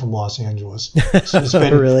money's come from Los Angeles. So it's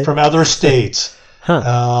been really? From other states.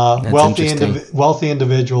 Wealthy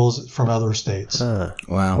individuals from other states. Huh.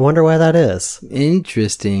 Wow. I wonder why that is.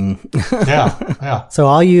 Interesting. Yeah. So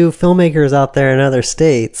all you filmmakers out there in other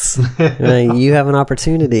states, you have an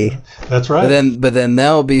opportunity. That's right. But then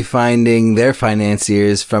they'll be finding their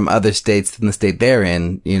financiers from other states than the state they're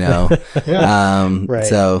in, Right.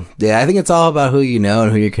 So yeah, I think it's all about who you know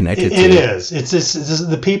and who you're connected to. It is. It's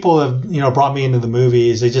just the people have, brought me into the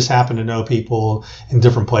movies. They just happen to know people in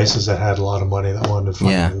different places that had a lot of money that wanted to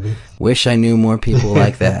fund the movie. Wish I knew more people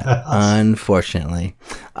like that. Unfortunately.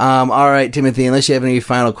 All right, Timothy, unless you have any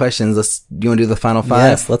final questions, you want to do the final 5?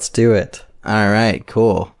 Yes, let's do it. All right,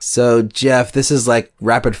 cool. So, Jeff, this is like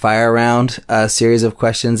rapid fire round, a series of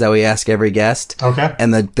questions that we ask every guest. Okay.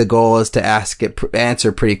 And the goal is to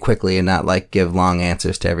answer pretty quickly and not like give long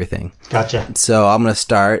answers to everything. Gotcha. So I'm going to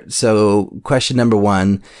start. So question number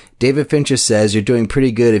 1, David Fincher says you're doing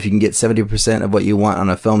pretty good if you can get 70% of what you want on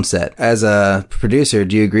a film set. As a producer,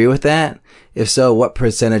 do you agree with that? If so, what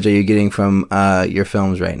percentage are you getting from your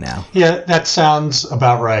films right now? Yeah, that sounds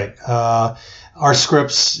about right. our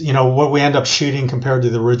scripts, what we end up shooting compared to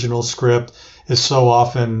the original script is so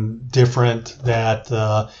often different that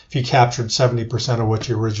if you captured 70% of what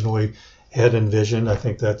you originally had envisioned, I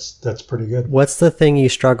think that's pretty good. What's the thing you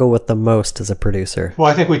struggle with the most as a producer? Well,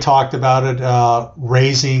 I think we talked about it,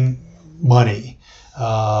 raising money.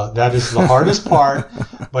 That is the hardest part.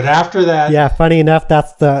 But after that... Yeah, funny enough,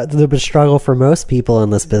 that's the struggle for most people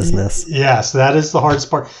in this business. Yes, that is the hardest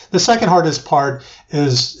part. The second hardest part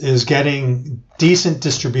is getting decent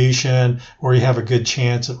distribution where you have a good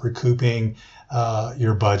chance at recouping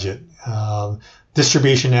your budget.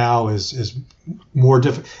 Distribution now is more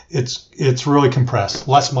difficult. It's really compressed.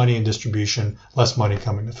 Less money in distribution, less money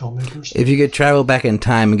coming to filmmakers. If you could travel back in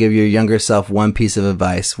time and give your younger self one piece of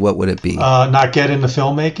advice, what would it be? Not get into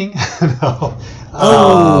filmmaking. No.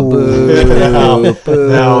 Oh, boo, boo.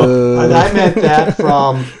 No. I meant that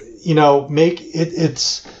from,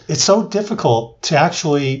 it's so difficult to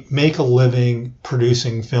actually make a living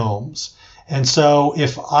producing films. And so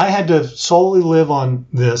if I had to solely live on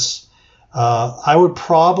this, I would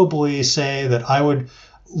probably say that I would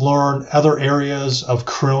learn other areas of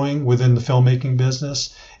crewing within the filmmaking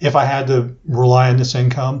business if I had to rely on this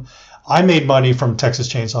income. I made money from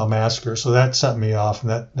Texas Chainsaw Massacre, so that set me off,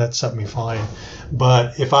 and that set me fine.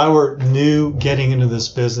 But if I were new getting into this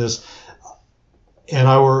business and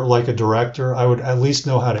I were like a director, I would at least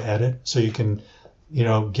know how to edit so you can,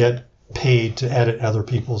 get paid to edit other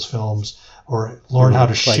people's films or learn how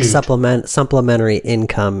to shoot. Like supplementary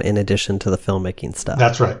income in addition to the filmmaking stuff.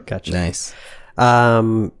 That's right. Gotcha. Nice.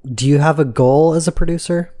 Do you have a goal as a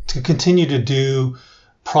producer? To continue to do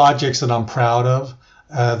projects that I'm proud of,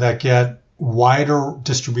 that get wider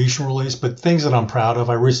distribution release, but things that I'm proud of.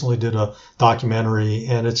 I recently did a documentary,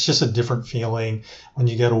 and it's just a different feeling when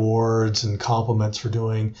you get awards and compliments for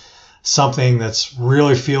doing something that's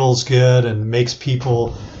really feels good and makes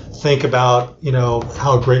people think about,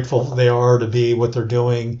 how grateful they are to be what they're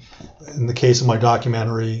doing. In the case of my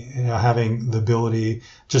documentary, having the ability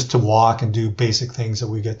just to walk and do basic things that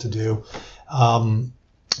we get to do.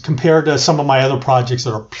 Compared to some of my other projects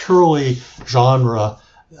that are purely genre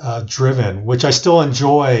driven, which I still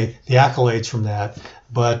enjoy the accolades from that,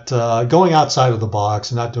 but going outside of the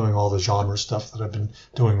box and not doing all the genre stuff that I've been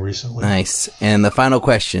doing recently. Nice. And the final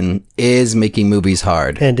question, is making movies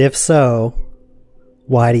hard? And if so,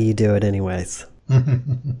 why do you do it anyways?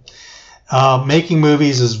 Making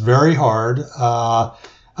movies is very hard.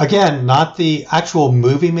 Again, not the actual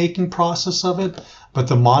movie making process of it, but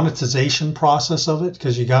the monetization process of it,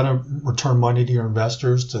 because you got to return money to your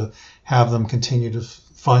investors to have them continue to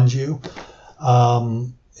fund you.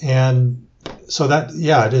 And so that,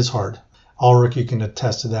 it is hard. Ulrich, you can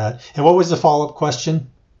attest to that. And what was the follow-up question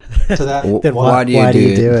to that? Why do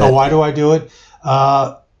you do it? Oh, why do I do it?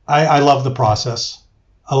 I love the process.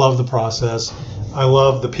 I love the process. I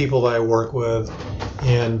love the people that I work with.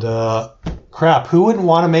 And crap, who wouldn't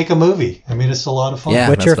want to make a movie? I mean, it's a lot of fun. Yeah,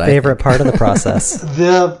 what's your favorite part of the process?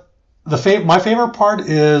 My favorite part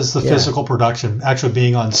is the physical production, actually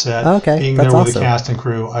being on set, being there with the cast and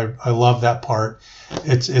crew. I love that part.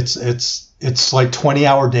 It's like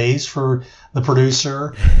 20-hour days for the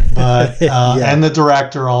producer, but and the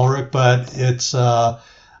director Ulrich, but it's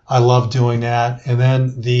I love doing that. And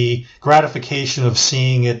then the gratification of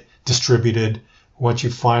seeing it distributed once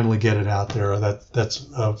you finally get it out there, that's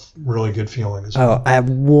a really good feeling as well. I have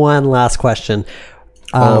one last question.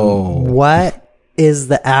 What is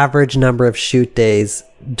the average number of shoot days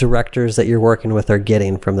directors that you're working with are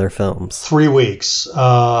getting from their films? 3 weeks.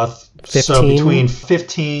 15? So between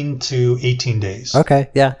 15 to 18 days. Okay,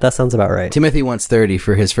 yeah, that sounds about right. Timothy wants 30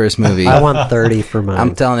 for his first movie. I want 30 for mine.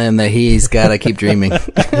 I'm telling him that he's got to keep dreaming.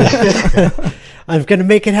 I'm going to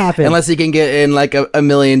make it happen. Unless he can get in like $1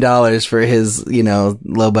 million for his,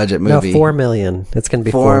 low budget movie. No, 4 million. It's going to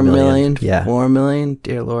be 4 million. Yeah. 4 million?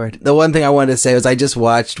 Dear Lord. The one thing I wanted to say was I just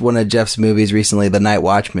watched one of Jeff's movies recently, The Night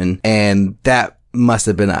Watchman, and that must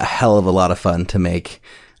have been a hell of a lot of fun to make.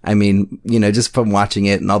 I mean, just from watching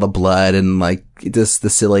it and all the blood and like just the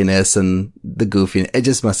silliness and the goofy, it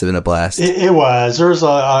just must have been a blast. It was. There's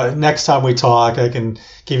next time we talk, I can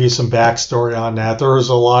give you some backstory on that. There was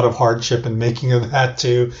a lot of hardship in making of that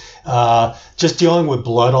too. Just dealing with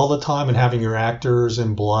blood all the time and having your actors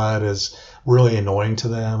in blood is really annoying to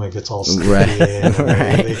them. It gets all sticky and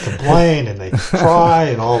they complain and they cry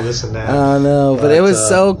and all this and that. Oh no, but it was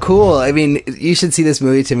so cool. I mean, you should see this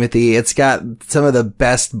movie, Timothy. It's got some of the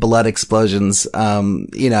best blood explosions,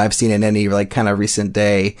 I've seen in any like kind of recent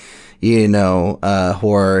day.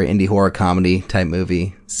 indie horror comedy type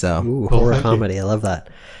movie. So Ooh, horror comedy. I love that.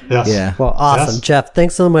 Yes. yeah. Well, awesome. Yes. Jeff,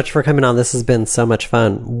 thanks so much for coming on. This has been so much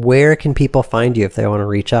fun. Where can people find you if they want to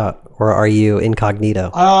reach out? Or are you incognito?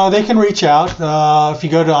 They can reach out. If you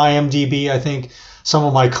go to IMDb, I think some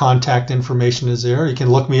of my contact information is there. You can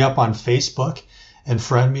look me up on Facebook and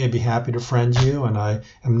friend me. I'd be happy to friend you. And I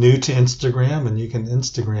am new to Instagram, and you can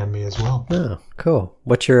Instagram me as well. Oh, cool.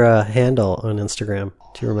 What's your handle on Instagram?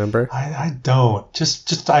 Do you remember? I don't. Do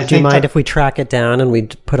you mind if we track it down and we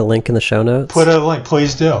put a link in the show notes? Put a link,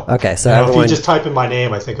 please do. Okay, so if everyone... you just type in my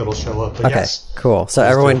name, I think it'll show up. But Okay, yes. cool. So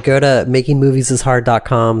everyone go to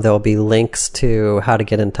makingmoviesishard.com. There will be links to how to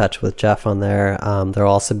get in touch with Jeff on there. There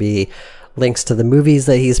will also be links to the movies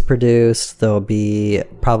that he's produced. There will be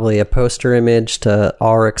probably a poster image to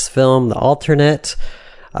Ulrich's film, The Alternate,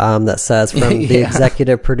 that says from the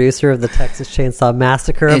executive producer of the Texas Chainsaw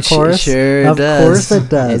Massacre, of course. Of course it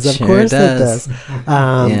does. It sure does.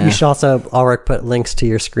 You should also, Ulrich, put links to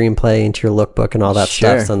your screenplay and to your lookbook and all that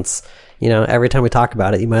stuff, since, every time we talk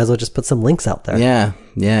about it, you might as well just put some links out there.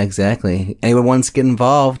 Yeah, exactly. Anyone wants to get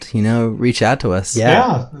involved, reach out to us.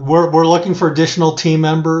 Yeah, we're looking for additional team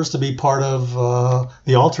members to be part of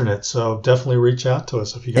The Alternate, so definitely reach out to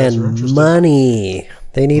us if you guys are interested. And money.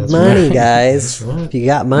 They need money, guys. That's right. If you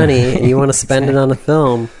got money and you want to spend it on a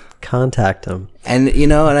film, contact them. And,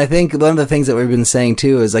 and I think one of the things that we've been saying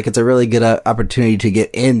too is it's a really good opportunity to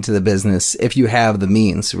get into the business if you have the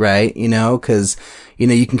means, right? Cause,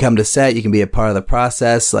 you can come to set, you can be a part of the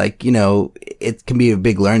process. It can be a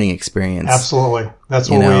big learning experience. Absolutely. That's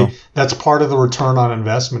that's part of the return on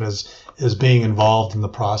investment is being involved in the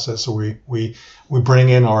process. So we bring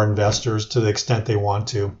in our investors to the extent they want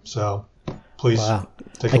to. So please. Wow.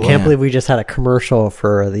 I can't believe we just had a commercial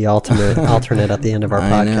for the alternate at the end of our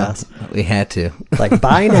podcast. We had to.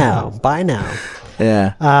 Buy now.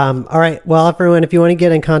 Yeah. All right. Well, everyone, if you want to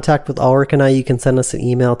get in contact with Ulrich and I, you can send us an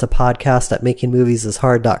email to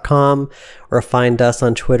podcast@makingmoviesishard.com or find us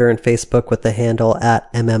on Twitter and Facebook with the handle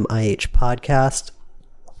 @MMIH Podcast.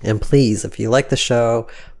 And please, if you like the show,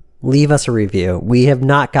 leave us a review. We have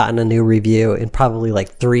not gotten a new review in probably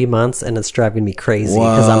 3 months, and it's driving me crazy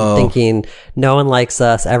because I'm thinking no one likes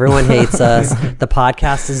us. Everyone hates us. The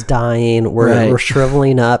podcast is dying. We're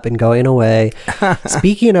shriveling up and going away.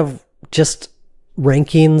 Speaking of just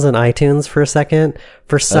rankings and iTunes for a second,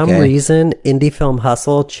 for some reason, Indie Film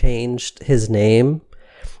Hustle changed his name,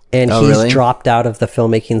 and he's dropped out of the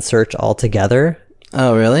filmmaking search altogether.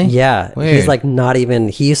 Oh, really? Yeah. Weird. He's not even,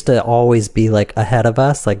 he used to always be ahead of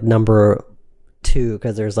us, number 2,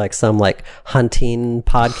 because there's some hunting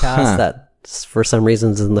podcast that for some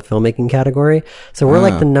reason is in the filmmaking category. So we're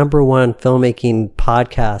the number 1 filmmaking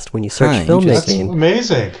podcast when you search filmmaking. That's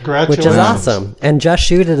amazing. Congratulations. Which is awesome. And Just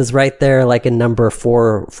Shoot It is right there in number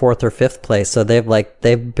 4th or 5th place. So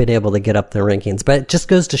they've been able to get up the rankings. But it just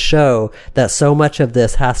goes to show that so much of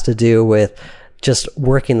this has to do with just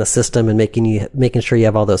working the system and making sure you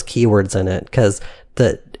have all those keywords in it. Because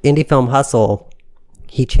the Indie Film Hustle,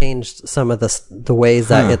 he changed some of the ways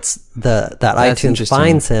that that iTunes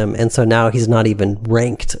finds him, and so now he's not even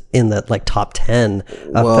ranked in the top 10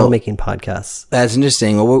 of filmmaking podcasts. That's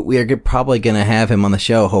interesting. Well, we are probably going to have him on the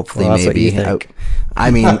show. Hopefully, that's maybe. What you think. I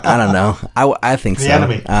mean, I don't know. I think the so.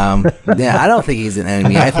 Enemy. I don't think he's an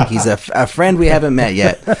enemy. I think he's a friend we haven't met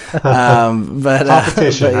yet. But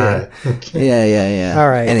competition. All right. Yeah. All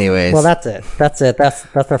right. Anyways, well, that's it. That's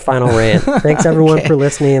our final rant. Thanks everyone for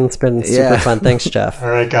listening. It's been super fun. Thanks, Jeff. All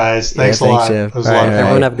right, guys. Thanks a lot. Jeff. It was a lot of fun.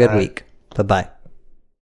 Everyone have a good week. Bye-bye.